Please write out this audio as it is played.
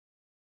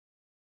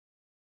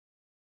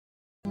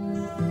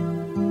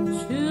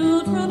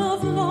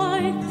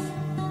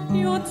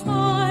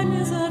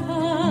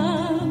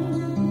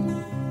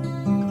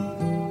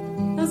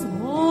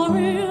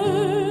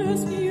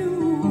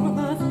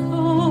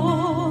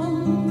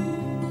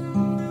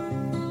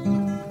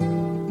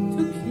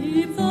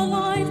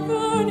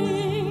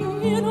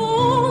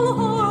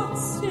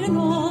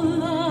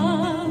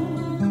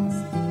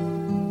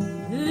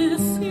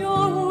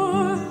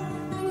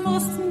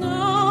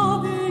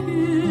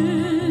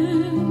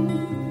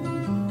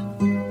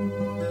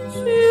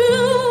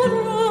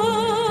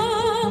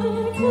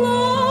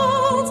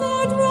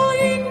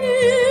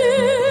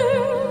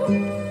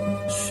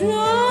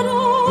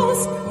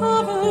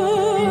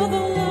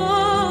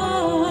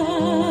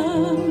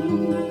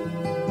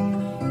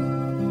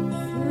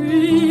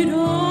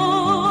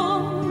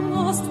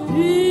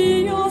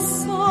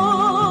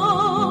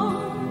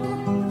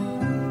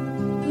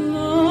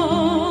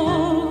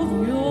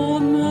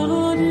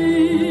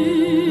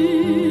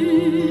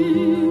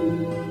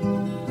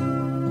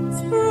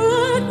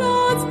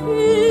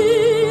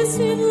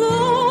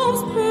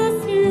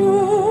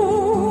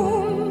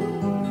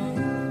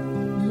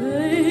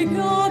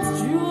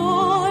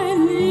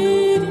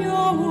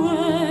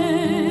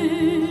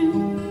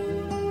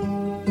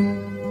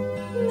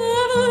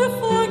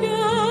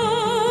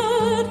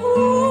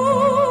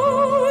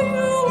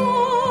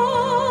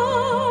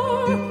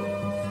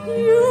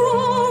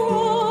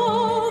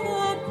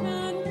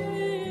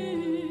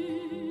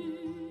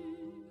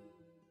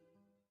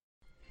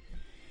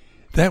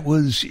That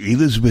was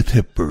Elizabeth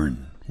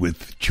Hepburn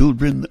with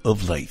Children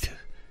of Light.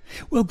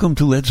 Welcome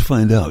to Let's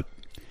Find Out.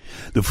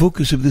 The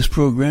focus of this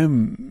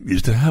program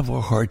is to have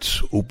our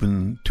hearts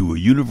open to a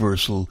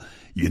universal,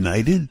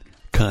 united,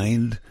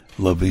 kind,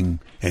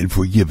 loving, and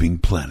forgiving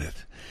planet.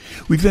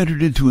 We've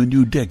entered into a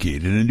new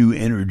decade and a new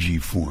energy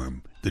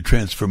form, the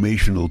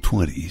transformational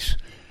 20s.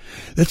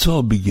 Let's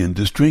all begin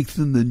to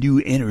strengthen the new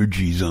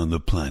energies on the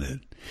planet,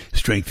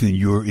 strengthen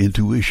your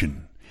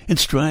intuition, and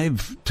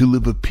strive to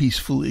live a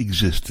peaceful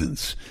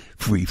existence,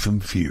 free from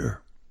fear.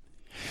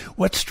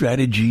 What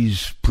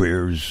strategies,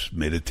 prayers,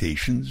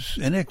 meditations,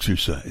 and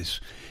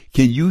exercise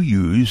can you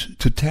use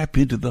to tap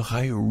into the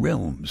higher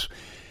realms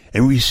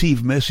and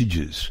receive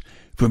messages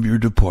from your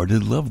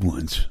departed loved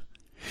ones,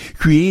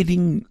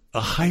 creating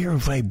a higher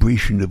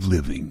vibration of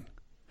living?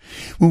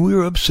 When we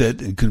are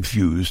upset and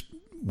confused,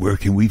 where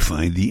can we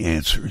find the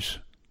answers?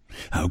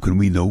 How can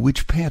we know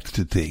which path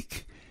to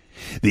take?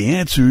 The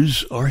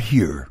answers are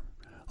here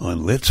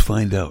on Let's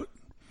Find Out,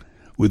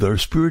 with our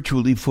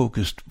spiritually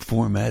focused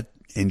format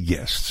and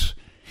guests.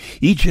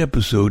 Each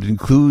episode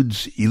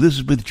includes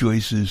Elizabeth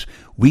Joyce's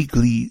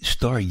weekly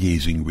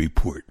stargazing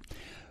report,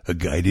 a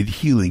guided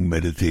healing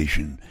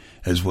meditation,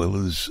 as well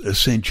as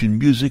ascension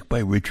music by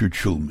Richard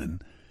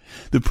Schulman.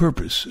 The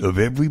purpose of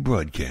every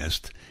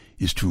broadcast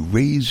is to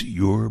raise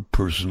your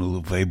personal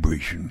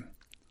vibration.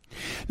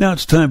 Now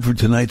it's time for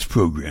tonight's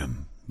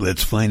program,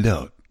 Let's Find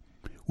Out,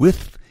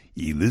 with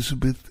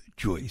Elizabeth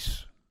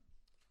Joyce.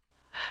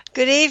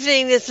 Good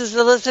evening, this is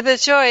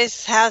Elizabeth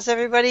Joyce. How's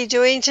everybody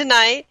doing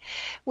tonight?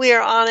 We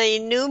are on a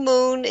new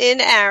moon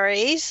in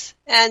Aries,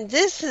 and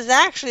this is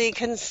actually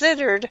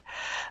considered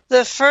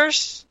the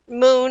first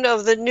moon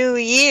of the new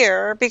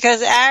year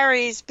because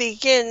Aries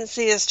begins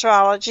the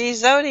astrology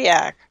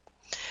zodiac.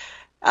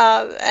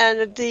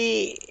 And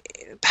the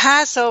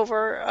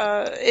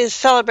Passover is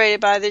celebrated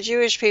by the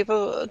Jewish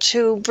people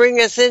to bring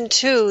us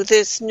into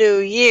this new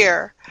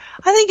year.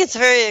 I think it's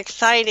very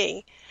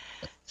exciting.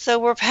 So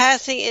we're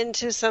passing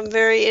into some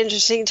very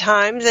interesting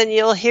times, and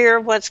you'll hear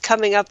what's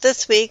coming up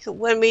this week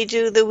when we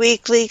do the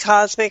weekly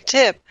cosmic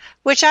tip,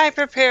 which I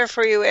prepare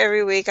for you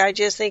every week. I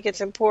just think it's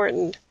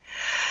important.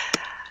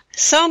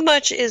 So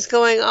much is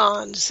going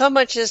on. So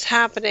much is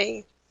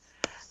happening.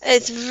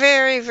 It's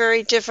very,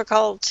 very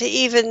difficult to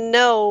even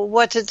know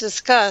what to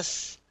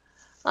discuss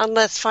on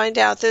Let's Find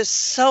Out. There's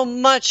so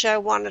much I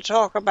want to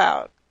talk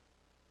about.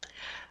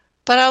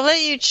 But I'll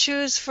let you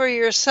choose for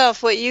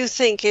yourself what you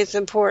think is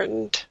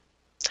important.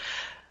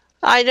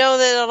 I know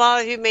that a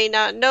lot of you may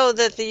not know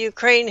that the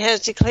Ukraine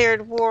has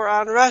declared war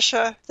on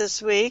Russia this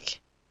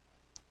week.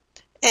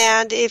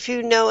 And if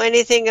you know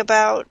anything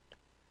about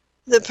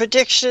the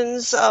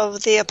predictions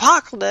of the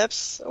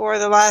apocalypse, or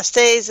the last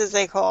days as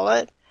they call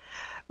it,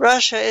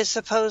 Russia is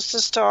supposed to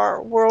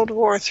start World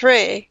War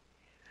III.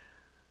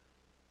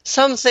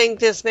 Some think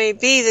this may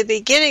be the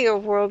beginning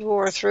of World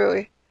War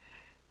III.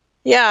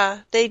 Yeah,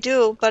 they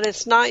do, but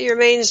it's not your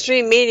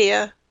mainstream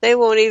media. They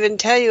won't even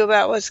tell you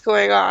about what's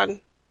going on.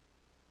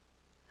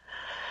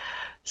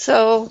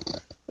 So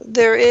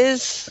there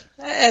is,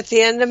 at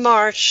the end of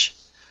March,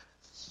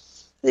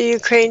 the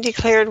Ukraine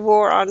declared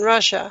war on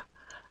Russia.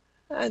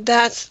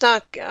 That's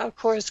not, of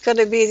course, going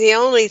to be the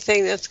only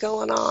thing that's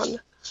going on.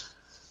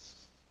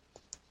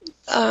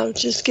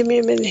 Just give me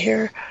a minute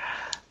here.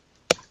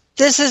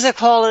 This is a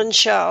call-in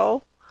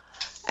show,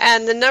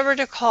 and the number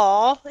to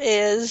call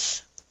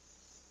is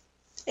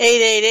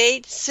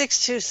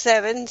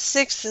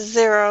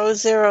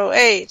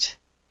 888-627-6008.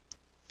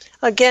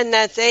 Again,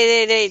 that's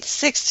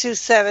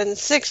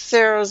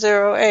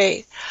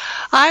 888-627-6008.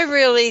 I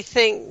really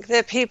think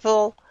that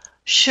people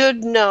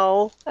should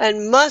know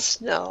and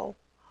must know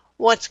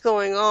what's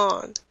going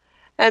on.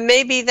 And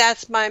maybe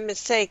that's my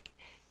mistake.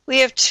 We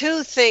have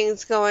two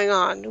things going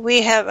on.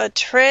 We have a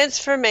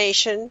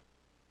transformation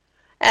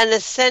and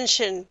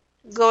ascension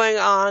going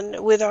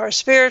on with our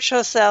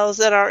spiritual selves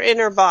and our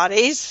inner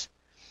bodies.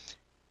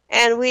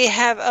 And we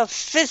have a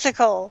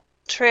physical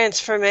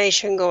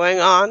transformation going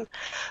on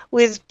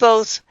with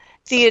both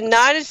the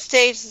United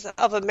States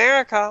of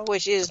America,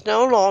 which is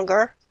no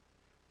longer,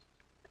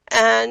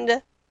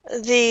 and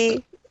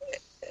the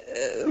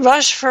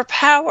rush for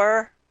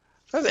power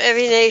from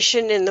every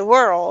nation in the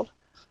world.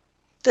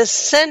 The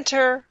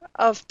center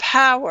of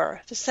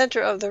power, the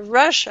center of the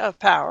rush of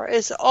power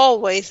is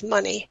always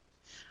money.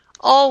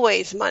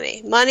 Always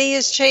money. Money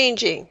is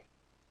changing.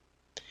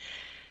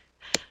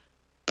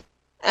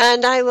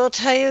 And I will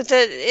tell you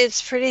that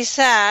it's pretty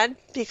sad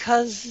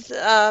because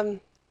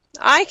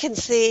I can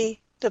see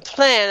the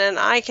plan and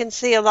I can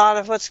see a lot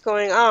of what's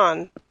going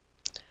on.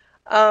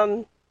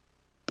 I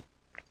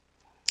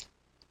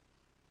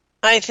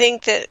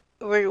think that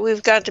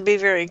we've got to be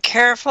very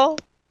careful.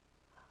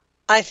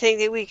 I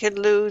think that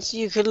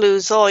you could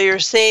lose all your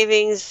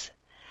savings.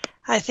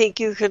 I think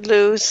you could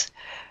lose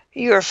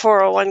your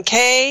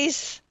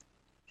 401ks.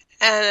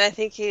 And I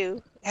think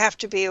you have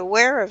to be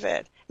aware of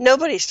it.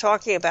 Nobody's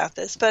talking about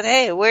this, but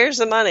hey, where's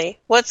the money?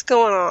 What's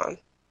going on?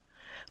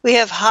 We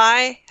have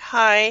high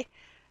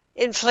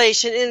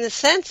inflation in the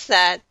sense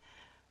that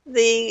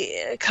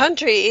the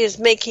country is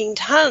making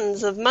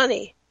tons of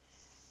money.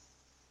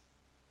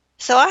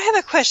 So I have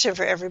a question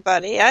for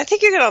everybody. I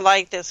think you're going to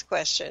like this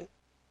question.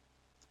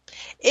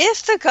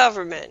 If the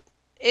government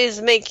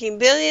is making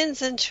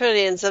billions and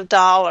trillions of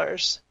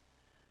dollars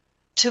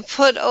to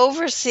put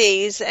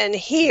overseas and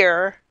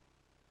here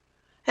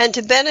and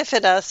to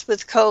benefit us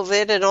with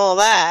COVID and all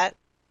that,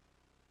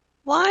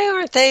 why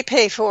aren't they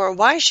paid for?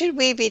 Why should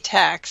we be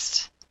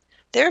taxed?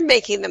 They're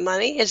making the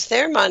money. It's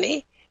their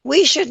money.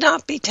 We should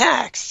not be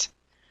taxed.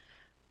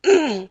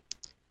 I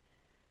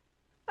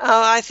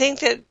think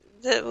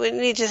that we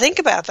need to think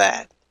about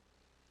that.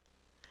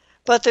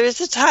 But there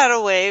is a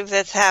tidal wave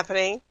that's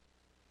happening,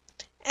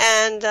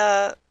 and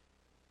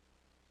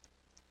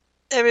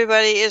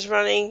everybody is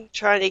running,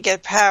 trying to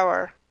get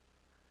power.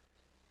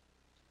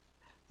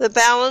 The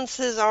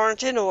balances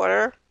aren't in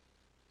order.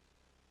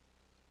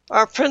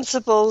 Our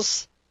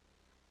principles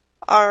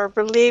are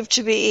believed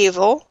to be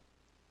evil.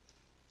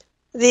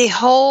 The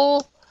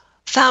whole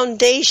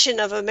foundation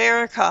of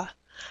America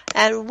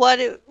and what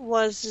it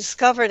was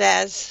discovered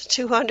as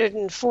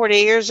 240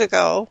 years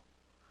ago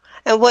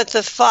and what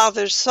the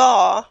fathers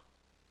saw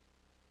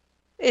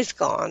is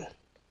gone.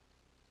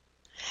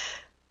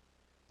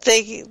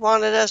 They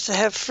wanted us to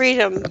have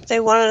freedom. They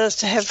wanted us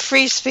to have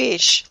free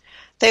speech.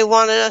 They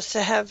wanted us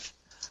to have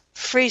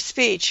free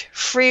speech,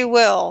 free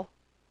will,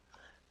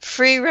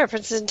 free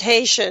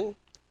representation.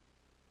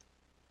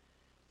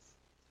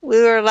 We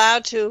were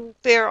allowed to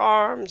bear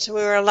arms. We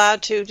were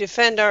allowed to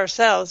defend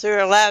ourselves. We were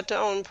allowed to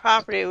own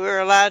property. We were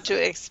allowed to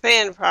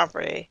expand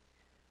property.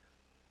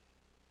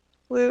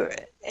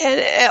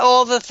 And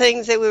all the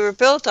things that we were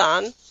built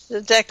on,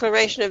 the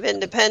Declaration of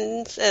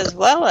Independence as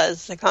well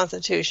as the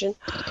Constitution,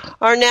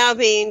 are now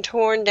being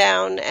torn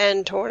down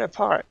and torn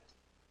apart.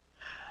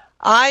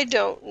 I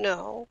don't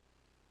know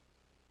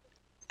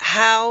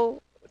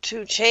how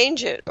to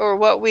change it or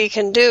what we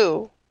can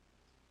do.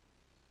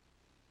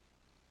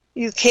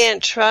 You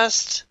can't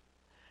trust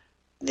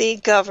the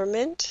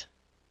government.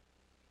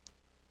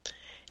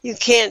 You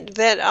can't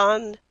bet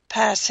on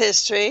past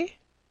history.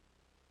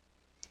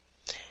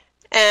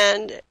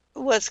 And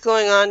what's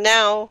going on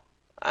now,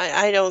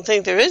 I don't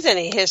think there is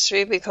any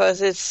history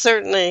because it's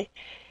certainly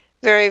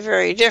very,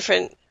 very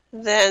different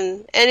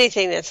than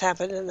anything that's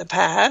happened in the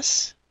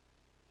past.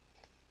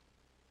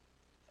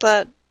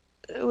 But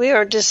we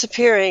are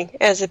disappearing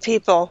as a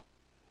people.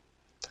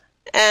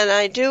 And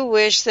I do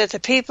wish that the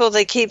people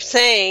that keep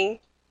saying,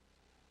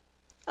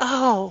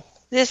 oh,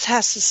 this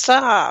has to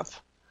stop,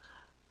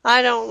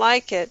 I don't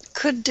like it,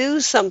 could do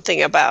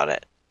something about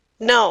it.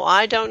 No,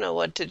 I don't know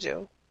what to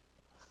do.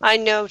 I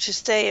know to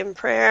stay in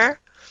prayer.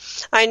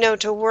 I know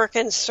to work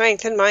and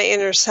strengthen my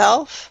inner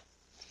self.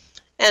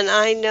 And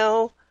I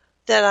know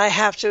that I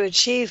have to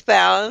achieve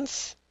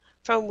balance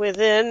from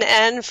within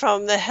and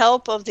from the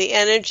help of the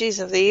energies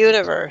of the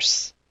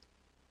universe.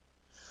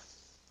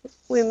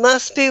 We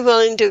must be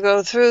willing to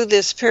go through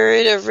this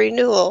period of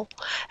renewal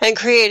and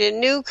create a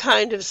new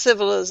kind of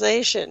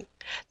civilization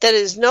that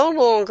is no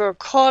longer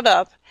caught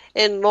up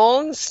in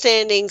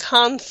long-standing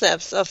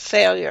concepts of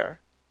failure.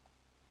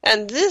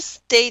 And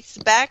this dates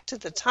back to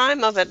the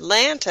time of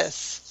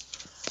Atlantis,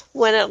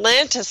 when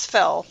Atlantis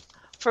fell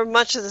for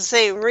much of the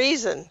same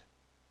reason.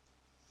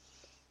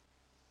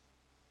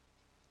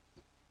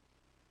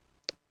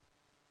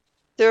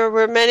 There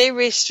were many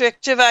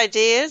restrictive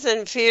ideas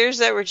and fears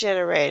that were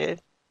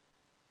generated,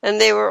 and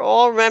they were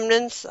all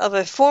remnants of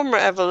a former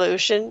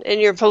evolution in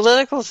your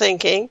political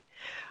thinking,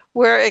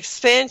 where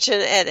expansion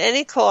at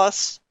any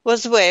cost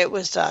was the way it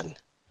was done.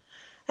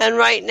 And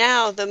right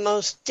now, the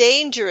most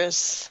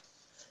dangerous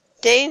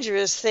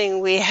thing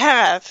we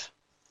have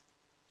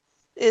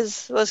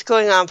is what's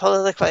going on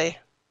politically.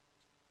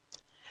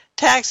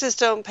 Taxes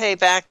don't pay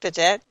back the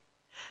debt.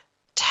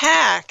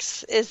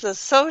 Tax is the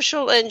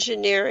social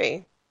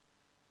engineering.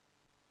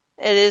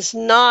 It is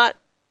not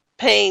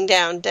paying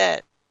down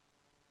debt.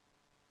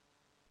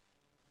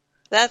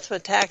 That's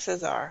what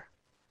taxes are.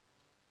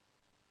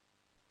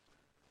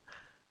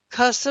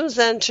 Customs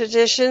and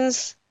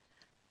traditions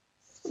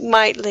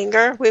might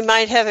linger. We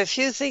might have a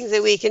few things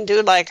that we can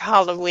do like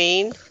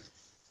Halloween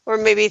or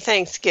maybe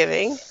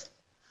Thanksgiving.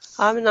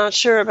 I'm not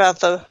sure about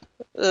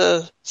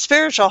the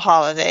spiritual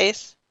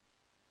holidays.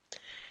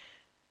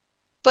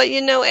 But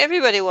you know,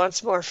 everybody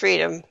wants more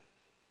freedom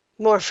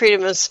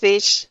of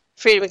speech,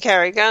 freedom to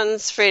carry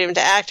guns, freedom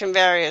to act in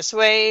various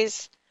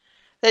ways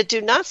that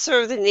do not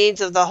serve the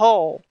needs of the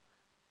whole.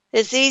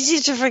 It's easy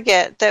to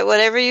forget that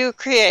whatever you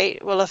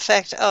create will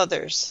affect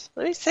others.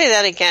 Let me say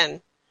that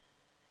again.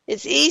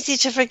 It's easy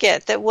to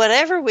forget that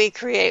whatever we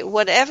create,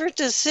 whatever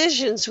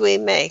decisions we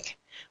make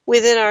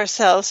within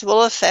ourselves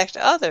will affect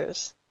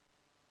others.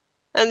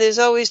 And there's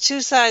always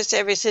two sides to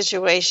every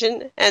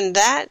situation, and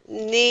that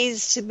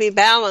needs to be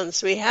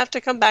balanced. We have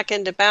to come back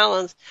into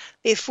balance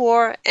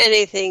before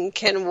anything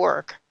can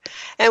work.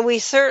 And we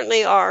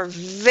certainly are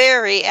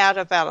very out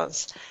of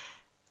balance.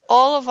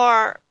 All of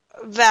our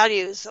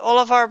values, all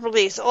of our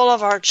beliefs, all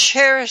of our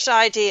cherished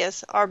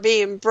ideas are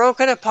being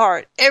broken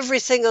apart every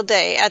single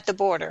day at the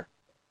border.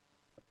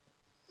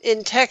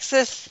 In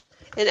Texas,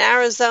 in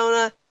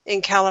Arizona,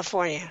 in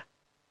California.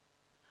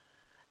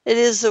 It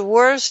is the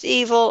worst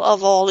evil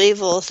of all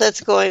evils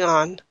that's going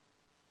on.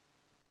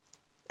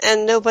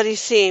 And nobody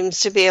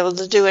seems to be able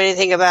to do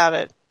anything about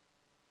it.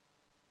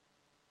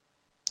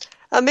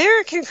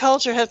 American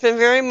culture has been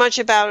very much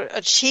about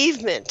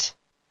achievement.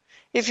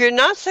 If you're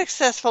not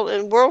successful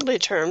in worldly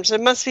terms, there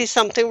must be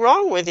something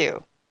wrong with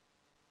you.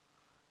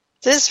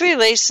 This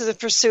relates to the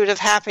pursuit of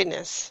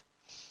happiness.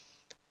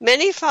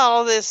 Many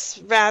follow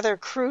this rather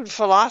crude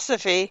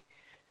philosophy,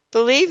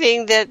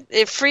 believing that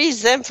it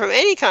frees them from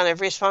any kind of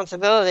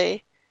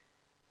responsibility.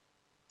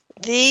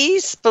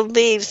 These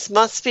beliefs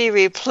must be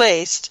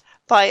replaced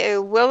by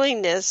a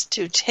willingness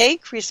to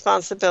take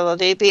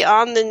responsibility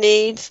beyond the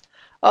needs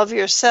of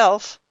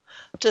yourself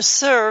to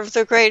serve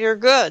the greater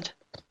good.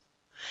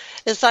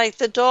 It's like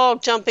the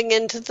dog jumping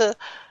into the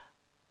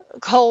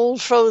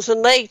cold,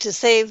 frozen lake to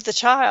save the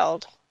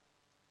child.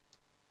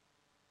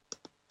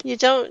 You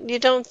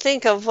don't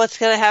think of what's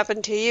going to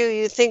happen to you.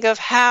 You think of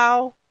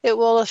how it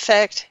will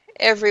affect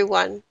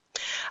everyone.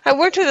 I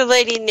worked with a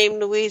lady named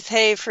Louise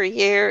Hay for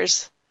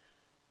years,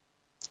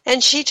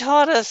 and she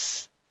taught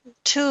us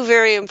two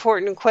very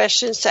important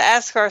questions to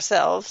ask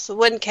ourselves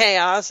when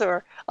chaos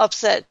or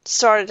upset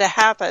started to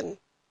happen.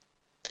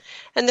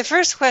 And the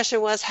first question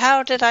was,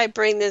 how did I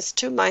bring this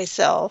to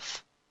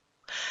myself?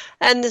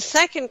 And the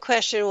second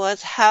question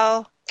was,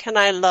 how can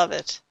I love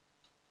it?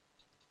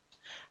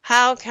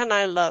 How can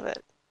I love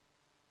it?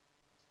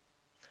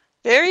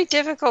 Very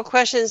difficult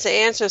questions to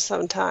answer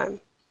sometimes.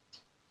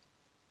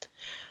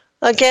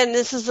 Again,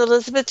 this is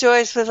Elizabeth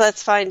Joyce with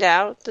Let's Find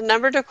Out. The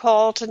number to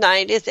call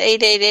tonight is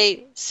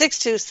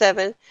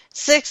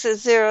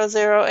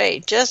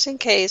 888-627-6008, just in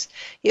case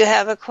you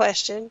have a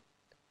question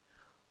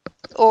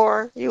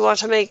or you want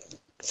to make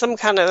some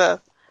kind of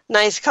a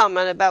nice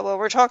comment about what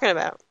we're talking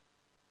about.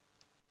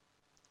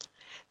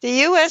 The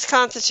U.S.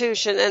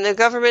 Constitution and the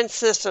government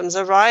systems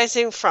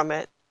arising from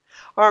it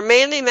are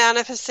mainly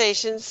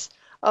manifestations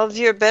of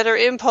your better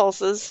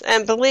impulses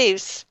and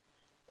beliefs,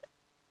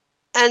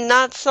 and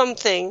not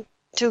something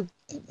to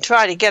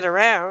try to get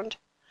around.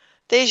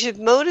 They should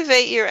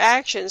motivate your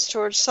actions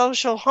towards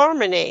social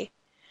harmony.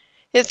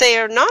 If they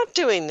are not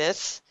doing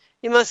this,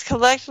 you must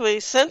collectively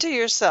center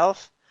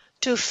yourself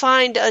to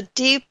find a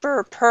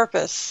deeper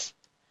purpose.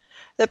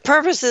 The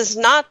purpose is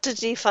not to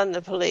defund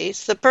the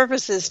police. The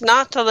purpose is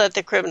not to let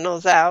the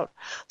criminals out.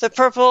 The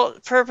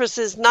purpose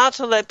is not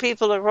to let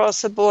people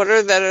across the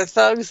border that are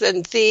thugs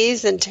and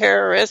thieves and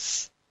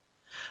terrorists.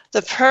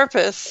 The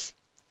purpose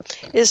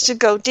is to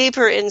go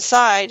deeper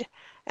inside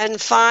and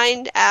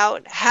find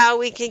out how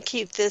we can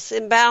keep this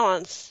in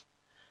balance.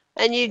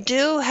 And you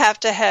do have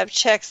to have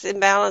checks and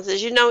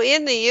balances. You know,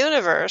 in the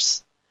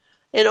universe,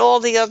 in all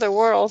the other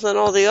worlds and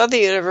all the other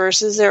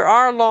universes, there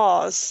are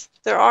laws.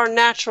 There are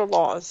natural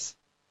laws.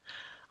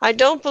 I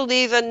don't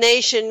believe a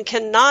nation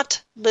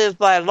cannot live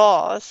by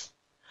laws.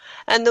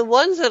 And the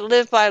ones that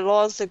live by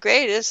laws the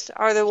greatest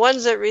are the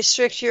ones that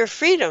restrict your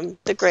freedom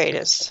the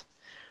greatest.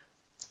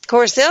 Of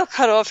course, they'll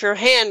cut off your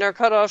hand or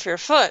cut off your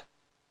foot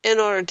in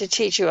order to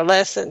teach you a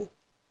lesson.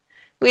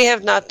 We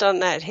have not done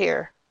that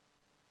here.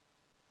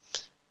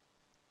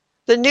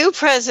 The new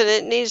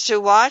president needs to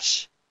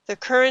watch the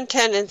current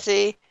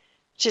tendency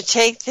to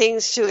take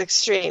things to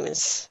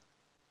extremes.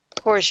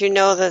 Of course, you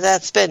know that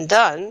that's been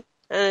done,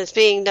 and it's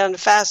being done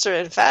faster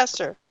and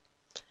faster.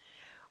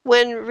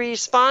 When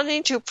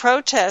responding to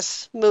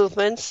protest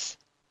movements,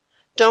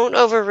 don't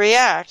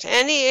overreact.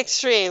 Any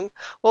extreme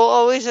will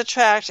always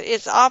attract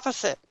its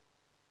opposite.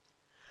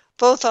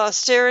 Both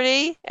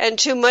austerity and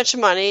too much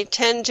money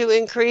tend to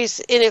increase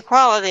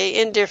inequality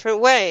in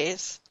different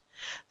ways.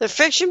 The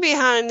friction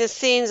behind the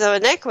scenes of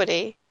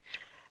inequity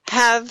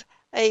have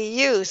a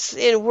use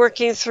in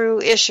working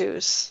through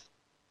issues.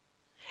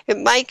 It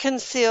might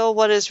conceal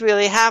what is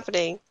really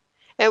happening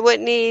and what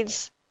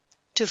needs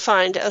to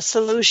find a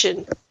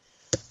solution.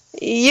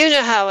 You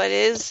know how it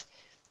is.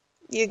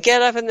 You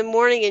get up in the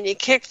morning and you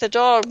kick the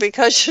dog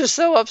because you're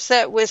so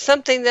upset with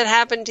something that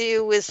happened to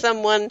you with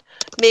someone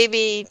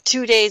maybe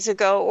 2 days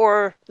ago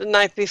or the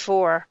night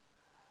before,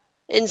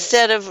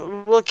 instead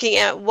of looking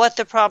at what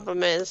the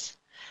problem is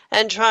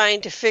and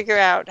trying to figure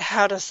out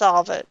how to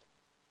solve it.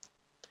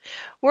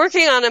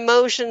 Working on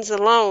emotions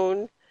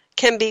alone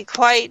can be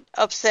quite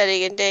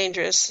upsetting and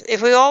dangerous.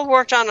 If we all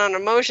worked on our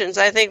emotions,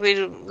 I think we'd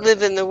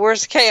live in the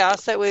worst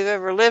chaos that we've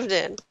ever lived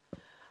in.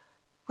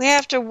 We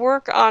have to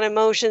work on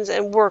emotions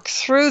and work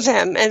through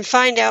them and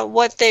find out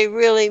what they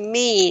really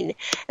mean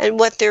and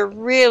what they're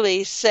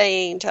really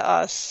saying to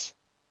us,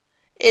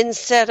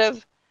 instead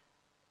of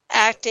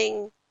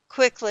acting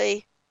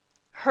quickly,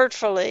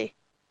 hurtfully,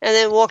 and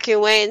then walking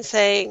away and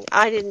saying,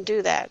 I didn't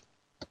do that.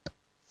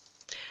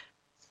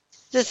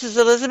 This is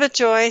Elizabeth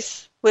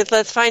Joyce with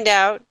Let's Find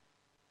Out.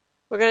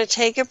 We're going to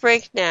take a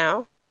break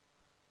now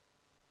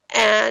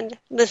and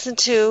listen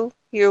to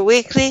your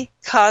weekly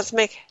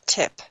cosmic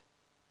tip.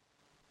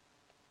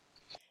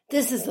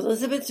 This is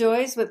Elizabeth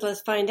Joyce with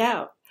Let's Find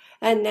Out.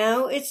 And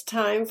now it's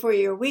time for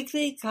your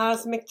weekly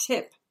cosmic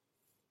tip.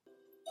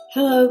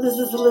 Hello, this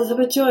is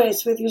Elizabeth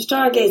Joyce with your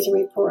Stargazing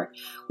Report,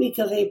 week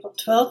of April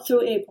 12th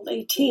through April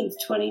 18th,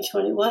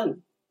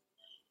 2021.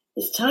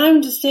 It's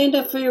time to stand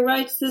up for your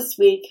rights this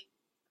week.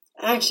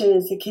 Action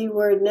is the key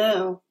word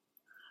now.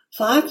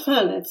 5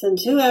 planets and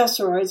 2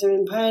 asteroids are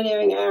in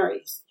pioneering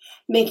Aries,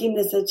 making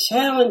this a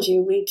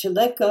challenging week to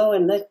let go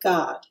and let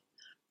God.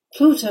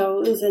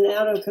 Pluto is in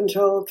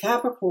out-of-control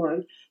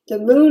Capricorn. The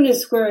moon is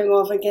squaring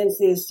off against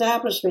the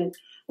establishment,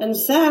 and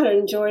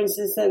Saturn joins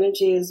this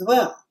energy as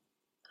well.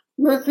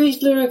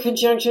 Mercury's lunar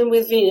conjunction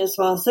with Venus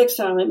while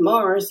sextiling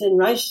Mars in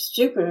righteous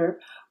Jupiter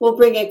will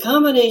bring a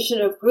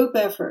combination of group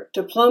effort,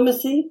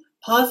 diplomacy,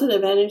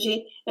 positive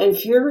energy, and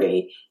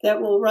fury that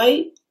will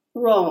right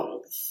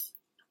wrongs.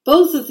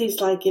 Both of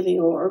these light-giving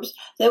orbs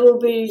that will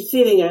be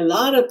receiving a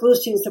lot of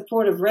boosting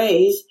supportive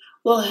rays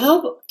will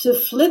help to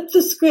flip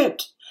the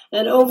script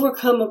and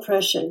overcome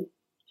oppression.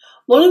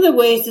 One of the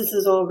ways this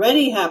is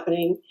already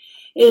happening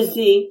is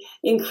the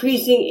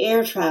increasing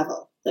air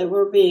travel that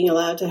we're being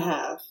allowed to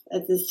have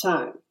at this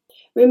time.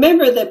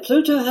 Remember that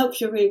Pluto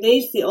helps you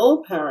release the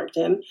old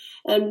paradigm,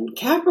 and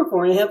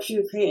Capricorn helps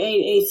you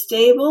create a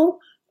stable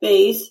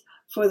base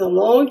for the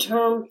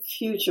long-term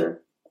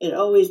future. It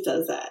always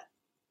does that.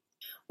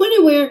 When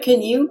and where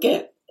can you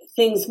get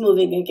things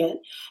moving again?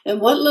 And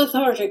what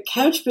lethargic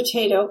couch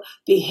potato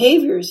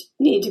behaviors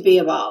need to be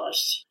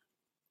abolished?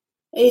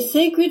 A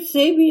sacred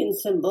Sabian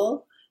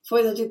symbol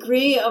for the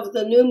degree of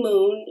the new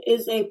moon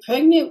is a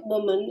pregnant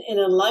woman in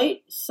a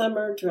light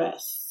summer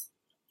dress.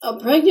 A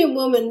pregnant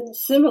woman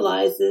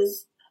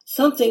symbolizes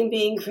something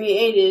being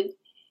created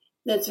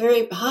that's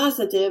very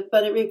positive,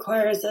 but it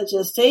requires a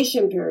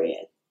gestation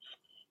period.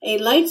 A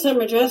light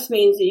summer dress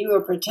means that you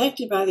are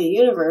protected by the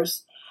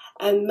universe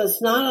and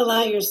must not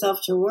allow yourself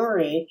to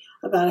worry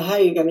about how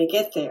you're going to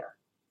get there.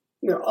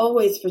 You're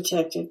always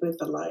protected with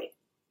the light.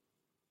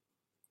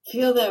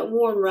 Feel that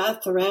warm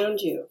wrath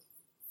around you,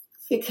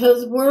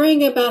 because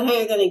worrying about how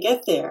you're going to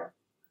get there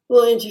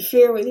will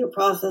interfere with your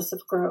process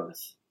of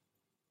growth.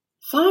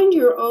 Find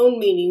your own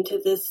meaning to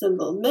this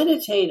symbol.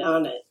 Meditate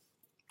on it.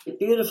 A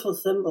beautiful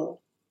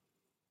symbol.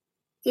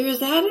 There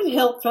is added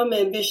help from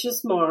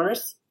ambitious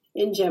Mars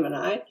in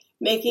Gemini,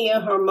 making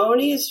a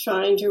harmonious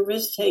trine to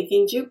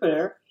risk-taking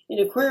Jupiter in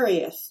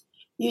Aquarius.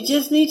 You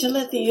just need to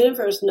let the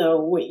universe know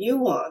what you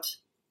want.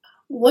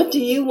 What do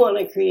you want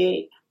to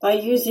create by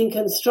using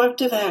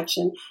constructive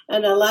action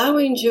and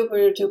allowing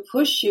Jupiter to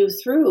push you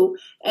through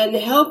and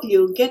help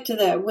you get to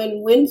that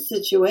win-win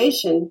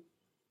situation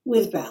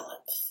with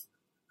balance?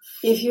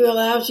 If you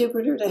allow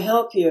Jupiter to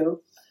help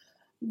you,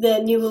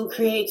 then you will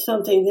create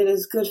something that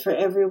is good for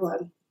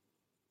everyone.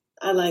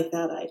 I like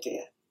that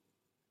idea.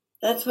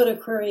 That's what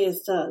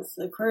Aquarius does.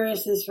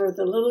 Aquarius is for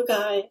the little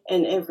guy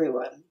and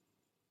everyone.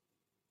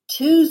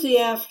 Tuesday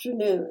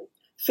afternoon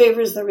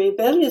favors the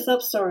rebellious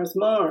upstars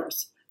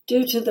Mars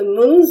due to the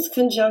moon's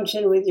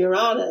conjunction with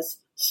Uranus,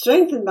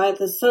 strengthened by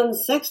the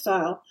sun's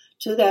sextile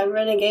to that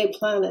renegade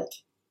planet.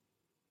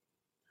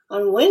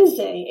 On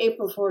Wednesday,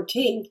 April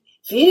 14th,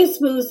 Venus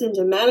moves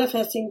into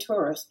manifesting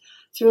Taurus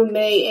through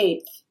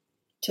May 8th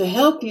to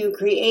help you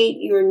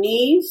create your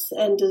needs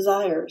and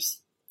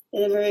desires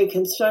in a very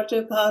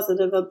constructive,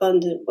 positive,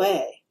 abundant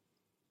way.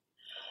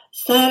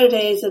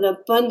 Saturday is an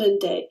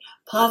abundant day,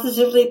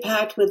 positively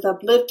packed with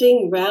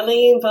uplifting,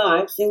 rallying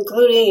vibes,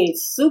 including a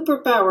super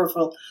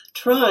powerful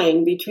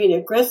trine between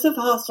aggressive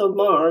hostile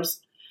Mars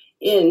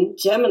in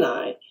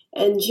Gemini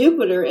and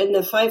Jupiter in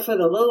the fight for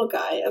the little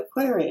guy,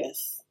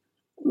 Aquarius.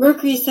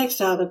 Mercury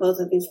sextile to both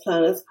of these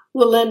planets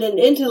will lend an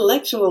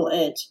intellectual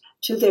edge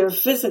to their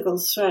physical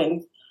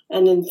strength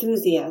and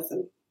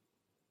enthusiasm.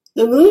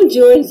 The moon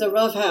joins the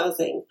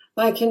roughhousing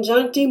by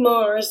conjuncting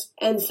Mars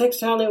and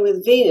sextiling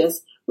with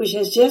Venus, which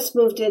has just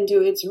moved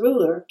into its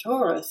ruler,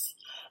 Taurus.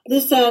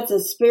 This adds a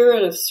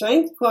spirit of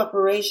strength,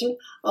 cooperation,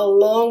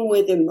 along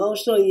with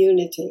emotional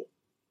unity.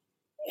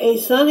 A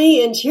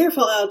sunny and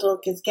cheerful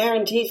outlook is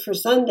guaranteed for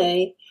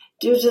Sunday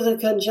due to the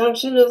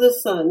conjunction of the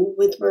sun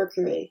with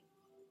Mercury.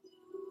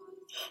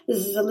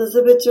 This is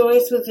Elizabeth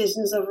Joyce with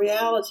Visions of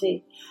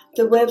Reality.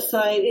 The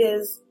website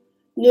is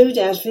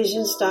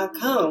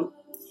new-visions.com.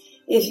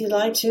 If you'd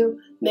like to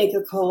make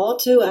a call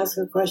to ask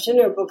a question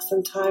or book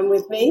some time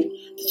with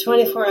me, the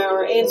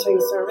 24-hour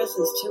answering service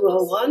is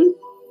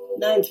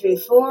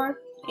 201-934-8986.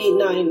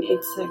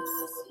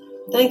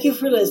 Thank you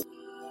for listening,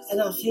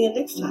 and I'll see you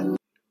next time.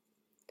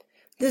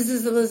 This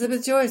is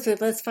Elizabeth Joyce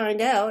with Let's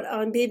Find Out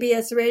on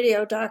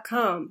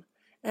bbsradio.com.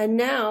 And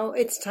now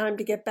it's time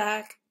to get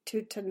back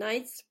to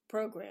tonight's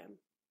program.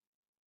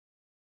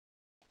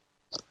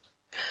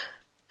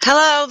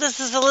 Hello,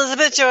 this is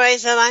Elizabeth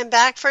Joyce, and I'm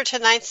back for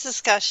tonight's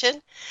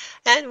discussion.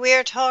 And we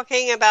are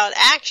talking about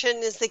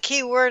action is the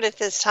key word at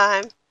this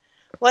time.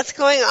 What's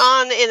going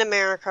on in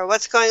America?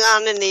 What's going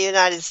on in the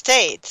United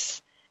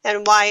States?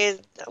 And why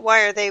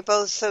are they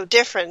both so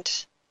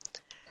different?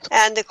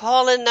 And the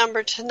call-in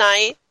number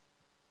tonight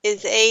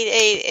is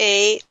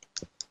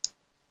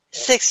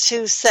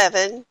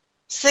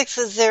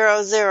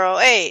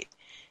 888-627-6008.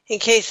 In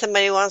case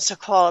somebody wants to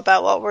call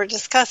about what we're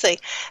discussing.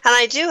 And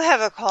I do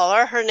have a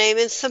caller. Her name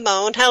is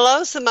Simone.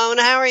 Hello, Simone.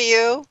 How are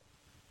you?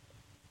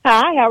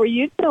 Hi, how are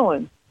you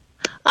doing?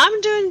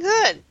 I'm doing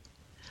good.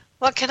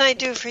 What can I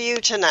do for you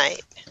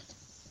tonight?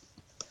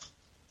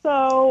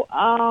 So,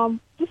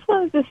 just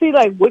wanted to see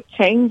what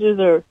changes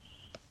or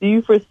do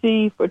you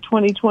foresee for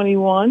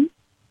 2021?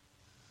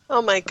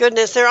 Oh my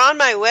goodness, they're on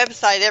my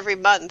website every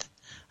month.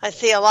 I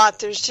see a lot.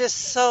 There's just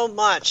so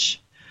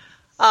much.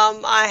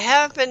 I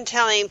have been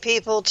telling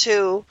people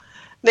to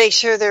make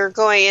sure they're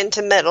going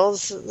into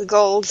metals,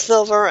 gold,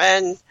 silver,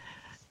 and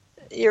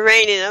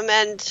uranium,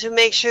 and to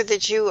make sure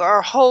that you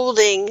are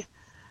holding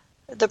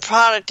the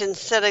product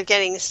instead of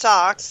getting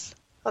stocks,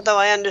 although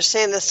I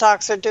understand the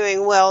stocks are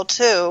doing well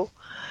too.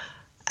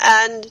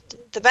 And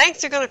the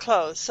banks are going to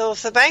close. So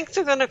if the banks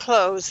are going to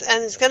close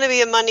and it's going to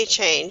be a money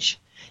change,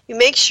 you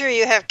make sure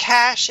you have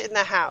cash in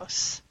the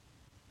house.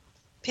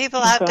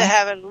 People have to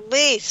have at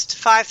least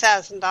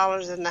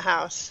 $5,000 in the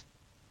house.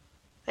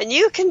 And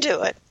you can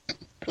do it.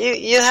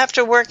 You have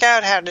to work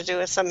out how to do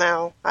it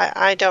somehow.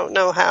 I don't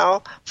know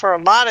how. For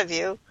a lot of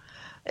you,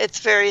 it's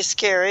very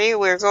scary.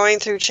 We're going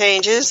through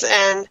changes,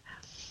 and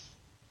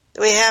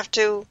we have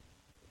to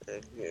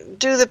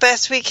do the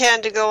best we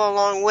can to go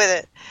along with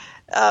it.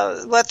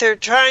 What they're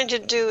trying to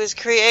do is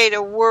create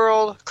a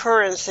world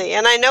currency,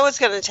 and I know it's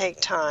going to take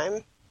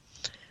time.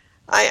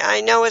 I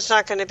know it's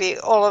not going to be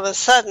all of a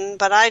sudden,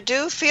 but I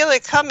do feel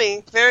it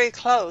coming very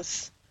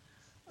close.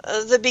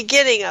 The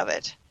beginning of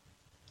it,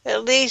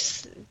 at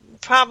least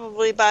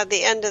probably by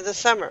the end of the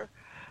summer.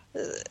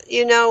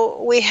 You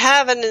know, we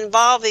have an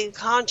evolving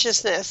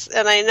consciousness,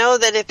 and I know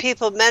that if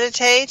people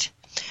meditate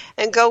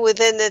and go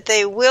within, that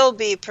they will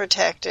be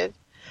protected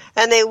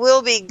and they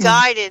will be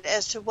guided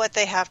as to what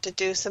they have to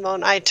do,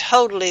 Simone. I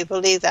totally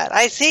believe that.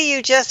 I see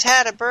you just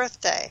had a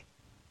birthday.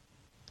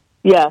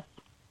 Yes.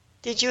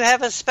 Did you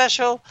have a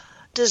special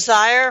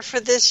desire for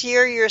this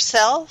year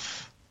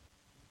yourself?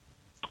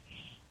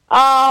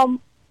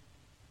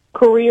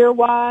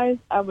 Career-wise,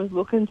 I was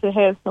looking to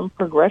have some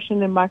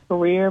progression in my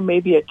career,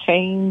 maybe a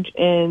change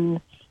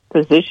in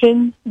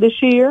position this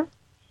year,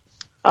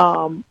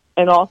 and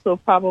also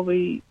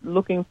probably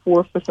looking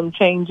for some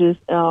changes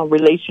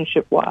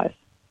relationship-wise.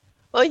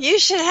 Well, you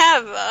should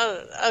have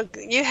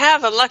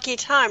a lucky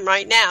time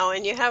right now,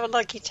 and you have a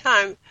lucky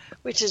time,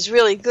 which is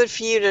really good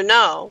for you to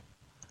know,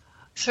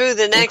 through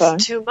the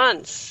next 2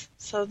 months.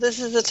 So this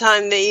is the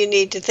time that you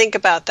need to think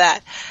about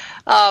that.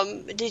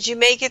 Did you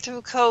make it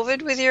through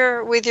COVID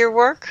with your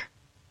work?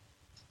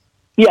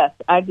 Yes,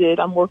 I did.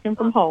 I'm working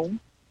from home.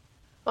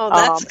 Oh,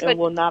 that's good. And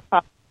will not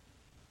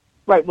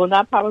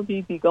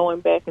probably be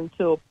going back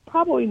until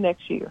probably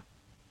next year.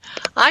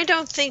 I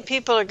don't think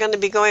people are going to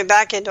be going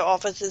back into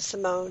offices,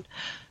 Simone.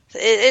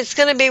 It's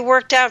going to be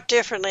worked out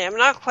differently. I'm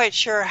not quite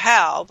sure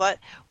how, but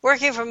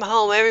working from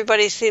home,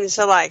 everybody seems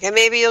to like. And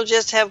maybe you'll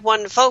just have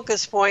one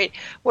focus point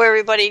where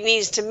everybody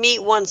needs to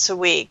meet once a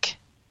week.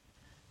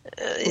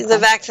 The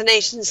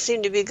vaccinations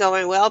seem to be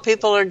going well.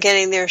 People are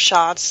getting their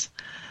shots.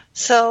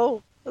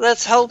 So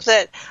let's hope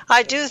that.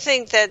 I do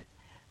think that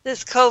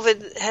this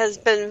COVID has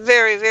been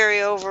very,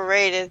 very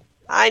overrated.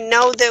 I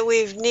know that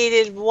we've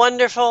needed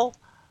the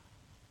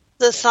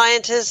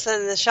scientists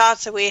and the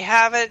shots that we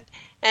have it,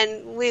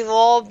 and we've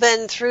all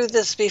been through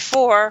this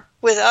before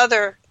with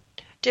other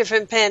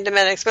different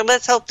pandemics, but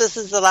let's hope this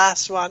is the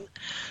last one.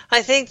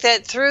 I think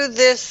that through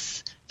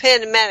this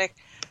pandemic,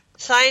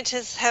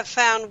 scientists have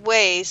found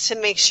ways to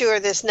make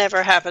sure this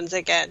never happens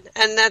again,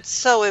 and that's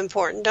so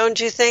important, don't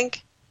you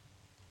think?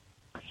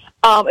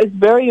 It's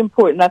very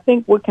important. I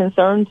think what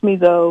concerns me,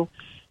 though,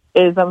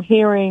 is I'm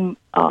hearing,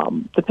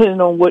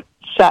 depending on what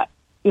shot,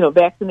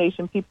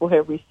 vaccination people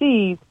have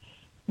received,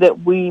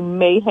 that we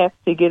may have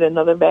to get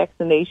another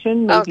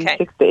vaccination, maybe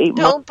 6 to 8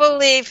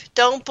 months.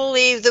 Don't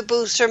believe the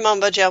booster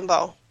mumbo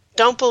jumbo.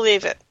 Don't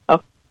believe it.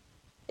 Okay.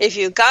 If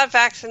you got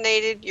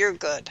vaccinated, you're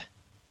good.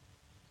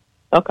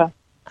 Okay.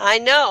 I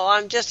know.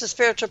 I'm just a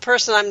spiritual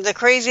person. I'm the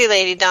crazy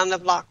lady down the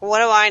block. What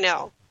do I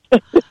know?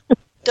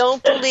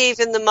 Don't believe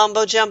in the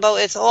mumbo jumbo.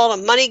 It's all a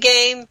money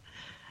game,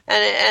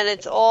 and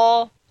it's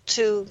all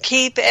to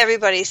keep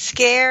everybody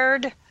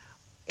scared,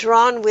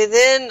 drawn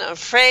within,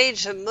 afraid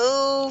to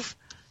move,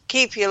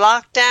 keep you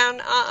locked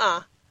down.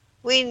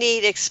 We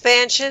need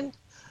expansion.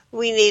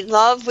 We need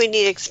love. We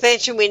need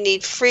expansion. We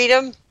need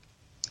freedom.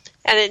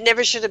 And it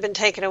never should have been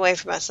taken away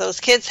from us. Those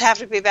kids have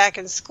to be back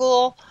in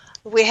school.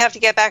 We have to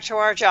get back to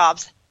our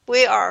jobs.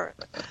 We are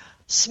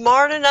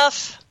smart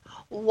enough,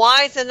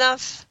 wise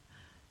enough,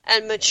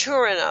 and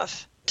mature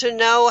enough to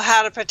know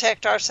how to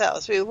protect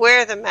ourselves. We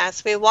wear the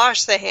mask. We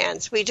wash the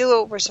hands. We do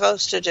what we're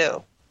supposed to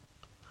do.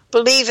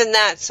 Believe in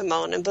that,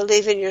 Simone, and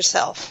believe in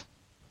yourself.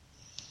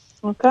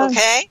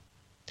 Okay?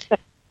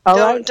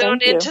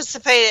 Don't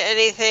anticipate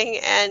anything,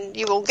 and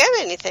you won't get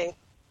anything.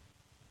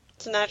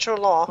 It's a natural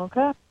law.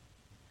 Okay.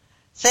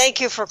 Thank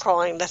you for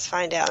calling. Let's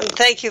find out. And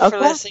thank you for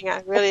listening.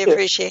 I really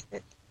appreciate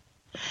it.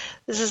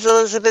 This is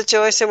Elizabeth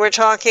Joyce, and we're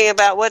talking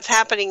about what's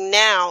happening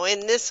now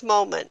in this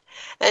moment.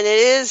 And it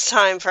is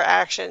time for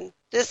action.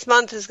 This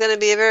month is going to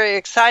be a very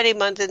exciting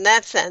month in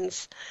that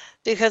sense,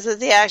 because of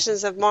the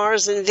actions of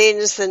Mars and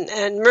Venus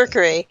and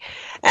Mercury.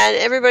 And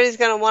everybody's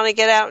going to want to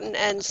get out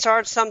and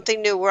start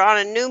something new. We're on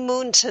a new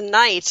moon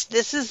tonight.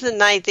 This is the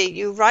night that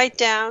you write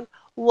down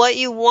what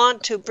you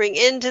want to bring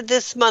into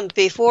this month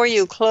before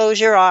you close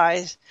your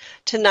eyes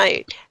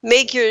tonight.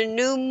 Make your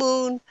new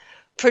moon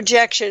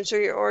projections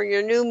or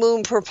your new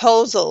moon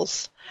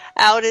proposals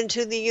out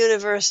into the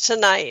universe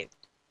tonight.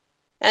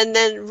 And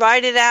then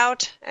write it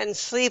out and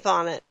sleep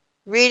on it.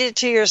 Read it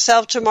to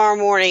yourself tomorrow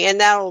morning, and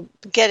that'll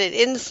get it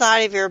inside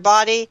of your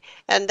body,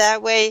 and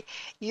that way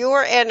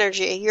your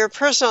energy, your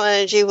personal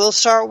energy, will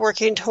start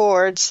working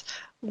towards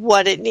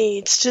what it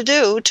needs to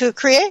do to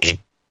create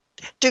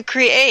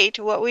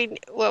what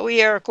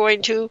we are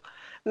going to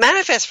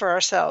manifest for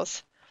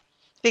ourselves.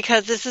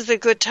 Because this is a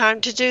good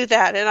time to do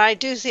that, and I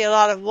do see a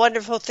lot of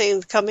wonderful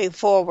things coming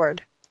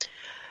forward.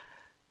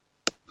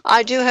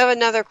 I do have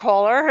another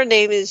caller. Her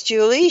name is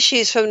Julie.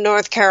 She's from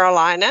North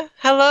Carolina.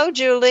 Hello,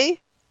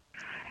 Julie.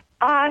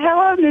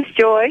 Hello, Miss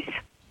Joyce.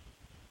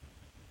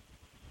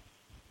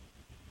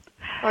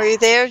 Are you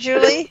there,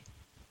 Julie?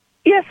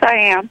 Yes,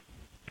 I am.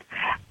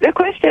 The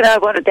question I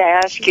wanted to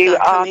ask She's you...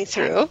 not coming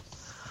through.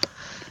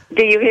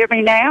 Do you hear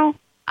me now?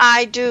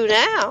 I do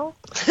now.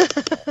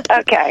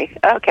 Okay,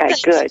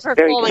 Thanks good. for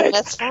Very calling. good.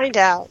 Let's find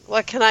out.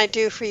 What can I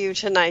do for you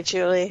tonight,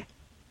 Julie?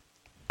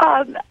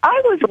 I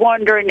was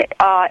wondering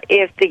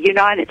if the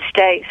United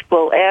States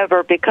will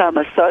ever become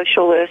a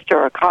socialist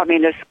or a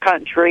communist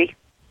country.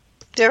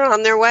 They're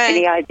on their way.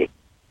 Any idea?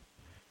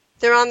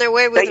 They're on their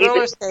way with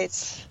roller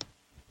skates.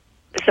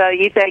 So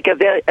you think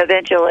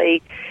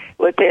eventually,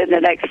 within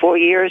the next 4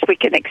 years, we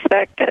can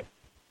expect it?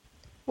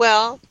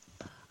 Well,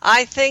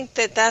 I think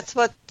that that's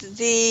what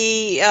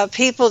the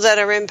people that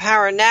are in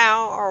power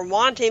now are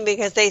wanting,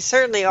 because they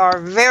certainly are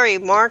very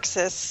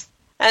Marxist,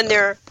 and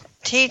they're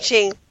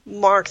teaching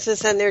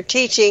Marxists, and they're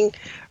teaching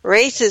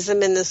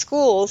racism in the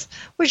schools,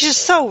 which is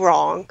so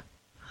wrong.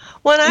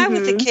 When I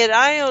was a kid,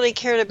 I only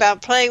cared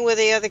about playing with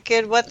the other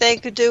kid, what they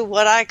could do,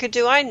 what I could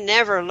do. I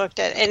never looked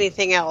at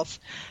anything else.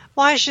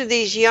 Why should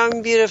these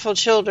young, beautiful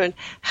children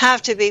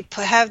have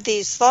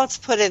these thoughts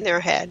put in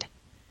their head?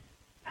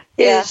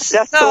 Yeah, that's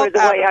sort of the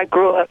way I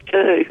grew up,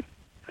 too.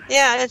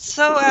 Yeah, it's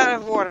so out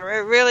of order.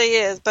 It really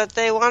is. But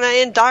they want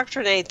to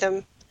indoctrinate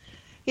them.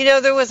 You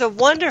know, there was a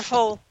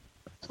wonderful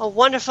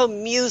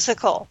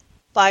musical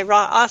by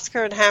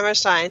Oscar and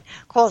Hammerstein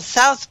called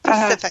South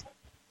Pacific.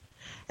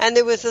 And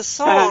there was a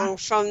song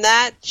from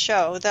that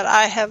show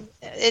that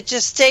it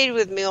just stayed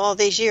with me all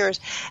these years.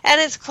 And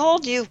it's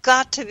called You've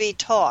Got to Be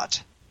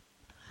Taught.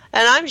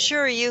 And I'm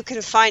sure you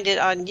can find it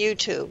on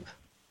YouTube.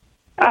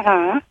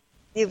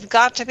 You've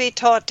got to be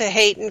taught to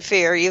hate and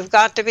fear. You've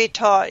got to be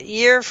taught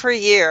year for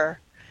year.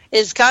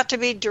 It's got to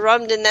be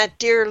drummed in that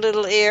dear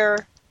little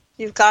ear.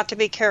 You've got to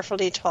be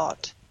carefully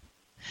taught.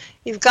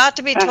 You've got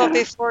to be taught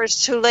before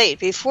it's too late,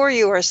 before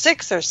you are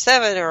 6 or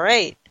 7 or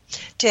 8.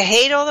 To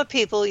hate all the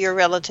people your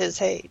relatives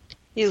hate.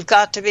 You've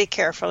got to be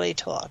carefully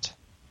taught.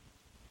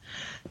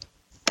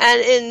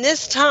 And in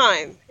this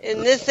time, in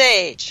this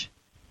age,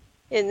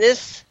 in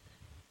this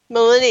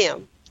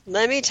millennium,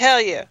 let me tell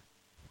you,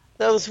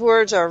 those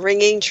words are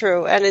ringing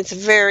true, and it's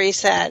very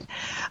sad.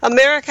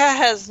 America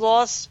has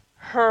lost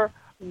her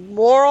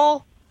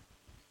moral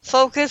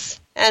focus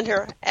and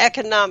her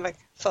economic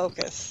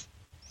focus.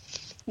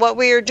 What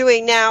we are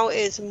doing now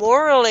is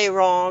morally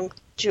wrong,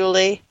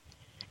 Julie,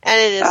 and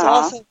it is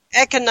also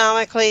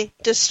economically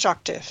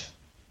destructive.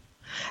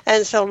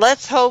 And so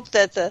let's hope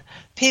that the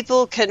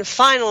people can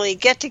finally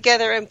get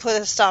together and put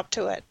a stop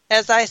to it.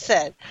 As I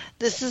said,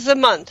 this is a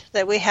month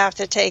that we have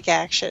to take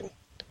action.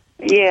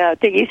 Yeah,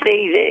 do you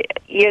see,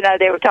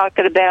 they were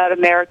talking about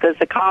America's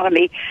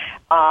economy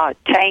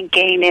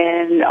tanking,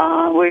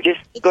 and we're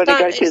just going to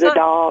go to the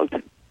dogs.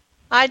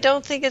 I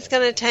don't think it's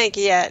going to tank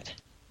yet,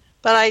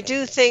 but I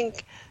do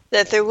think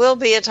that there will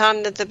be a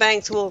time that the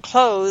banks will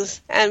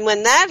close, and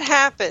when that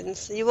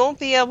happens, you won't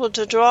be able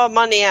to draw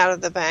money out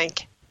of the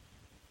bank.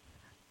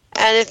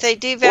 And if they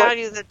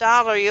devalue the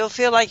dollar, you'll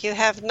feel like you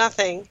have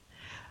nothing.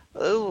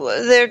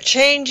 They're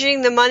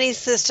changing the money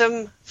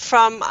system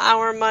from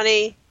our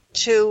money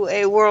to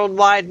a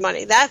worldwide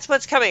money. That's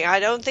what's coming.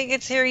 I don't think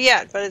it's here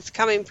yet, but it's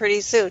coming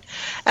pretty soon.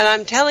 And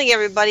I'm telling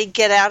everybody,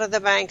 get out of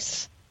the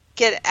banks.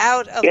 Get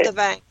out of the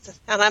banks.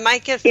 And I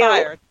might get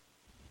fired.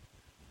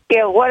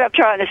 Yeah, what I'm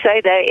trying to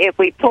say, that if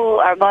we pull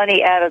our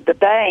money out of the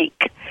bank,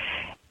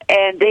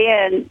 and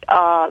then,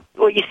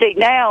 you see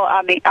now,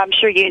 I mean, I'm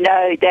sure you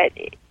know that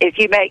if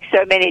you make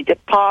so many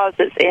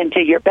deposits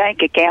into your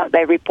bank account,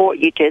 they report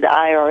you to the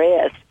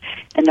IRS,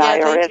 and the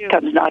IRS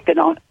comes knocking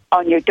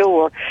on your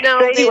door. No,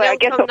 so anyway,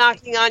 they don't come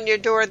knocking on your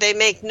door. They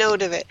make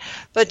note of it.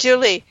 But,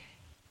 Julie,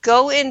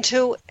 go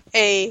into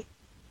a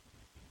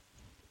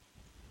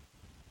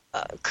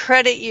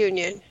credit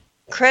union.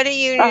 Credit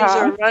unions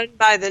are run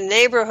by the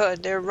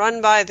neighborhood. They're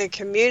run by the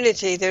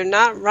community. They're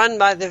not run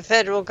by the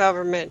federal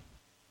government.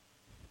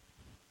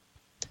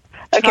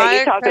 Okay,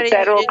 you're talking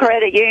federal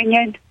credit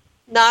union?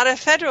 Not a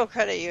federal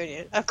credit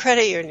union. A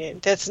credit union.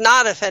 That's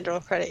not a federal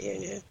credit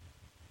union.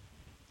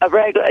 A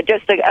regular,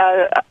 just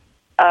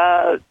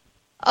a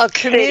A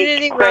community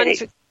City run.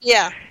 credit.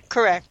 Yeah,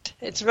 correct.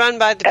 It's run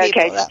by the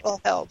people. Okay. That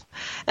will help.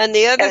 And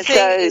the other And thing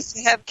so- is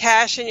to have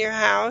cash in your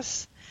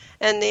house.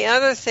 And the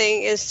other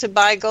thing is to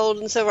buy gold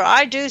and silver.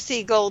 I do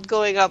see gold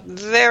going up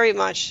very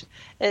much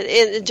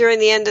during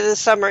the end of the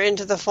summer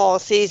into the fall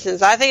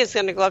seasons. I think it's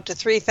going to go up to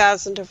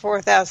 $3,000 to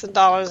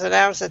 $4,000 an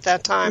ounce at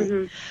that time.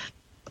 Mm-hmm.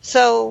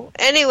 So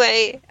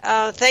anyway,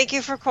 thank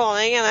you for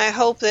calling, and I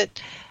hope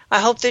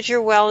that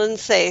you're well and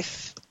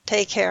safe.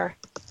 Take care.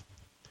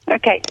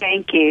 Okay,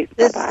 thank you.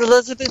 This Bye-bye. is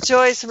Elizabeth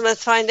Joyce from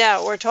Let's Find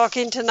Out. We're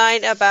talking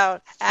tonight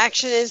about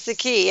action is the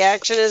key.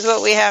 Action is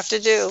what we have to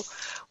do.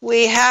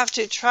 We have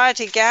to try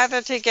to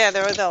gather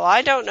together, though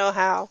I don't know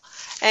how,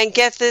 and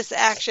get this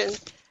action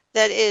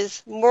that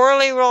is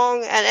morally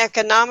wrong and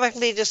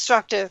economically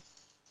destructive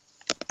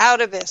out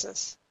of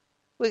business.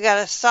 We got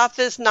to stop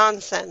this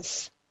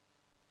nonsense.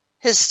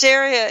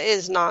 Hysteria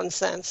is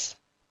nonsense.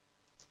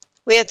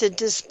 We have to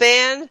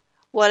disband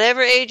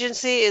whatever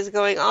agency is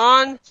going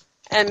on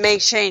and make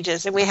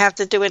changes, and we have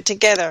to do it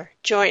together,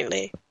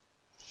 jointly.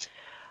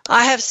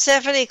 I have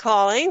Stephanie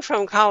calling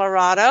from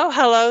Colorado.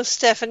 Hello,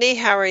 Stephanie.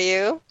 How are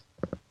you?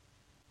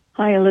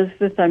 Hi,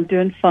 Elizabeth. I'm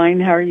doing fine.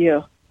 How are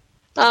you?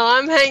 Oh,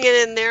 I'm hanging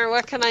in there.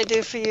 What can I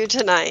do for you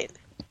tonight?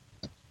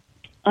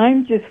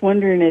 I'm just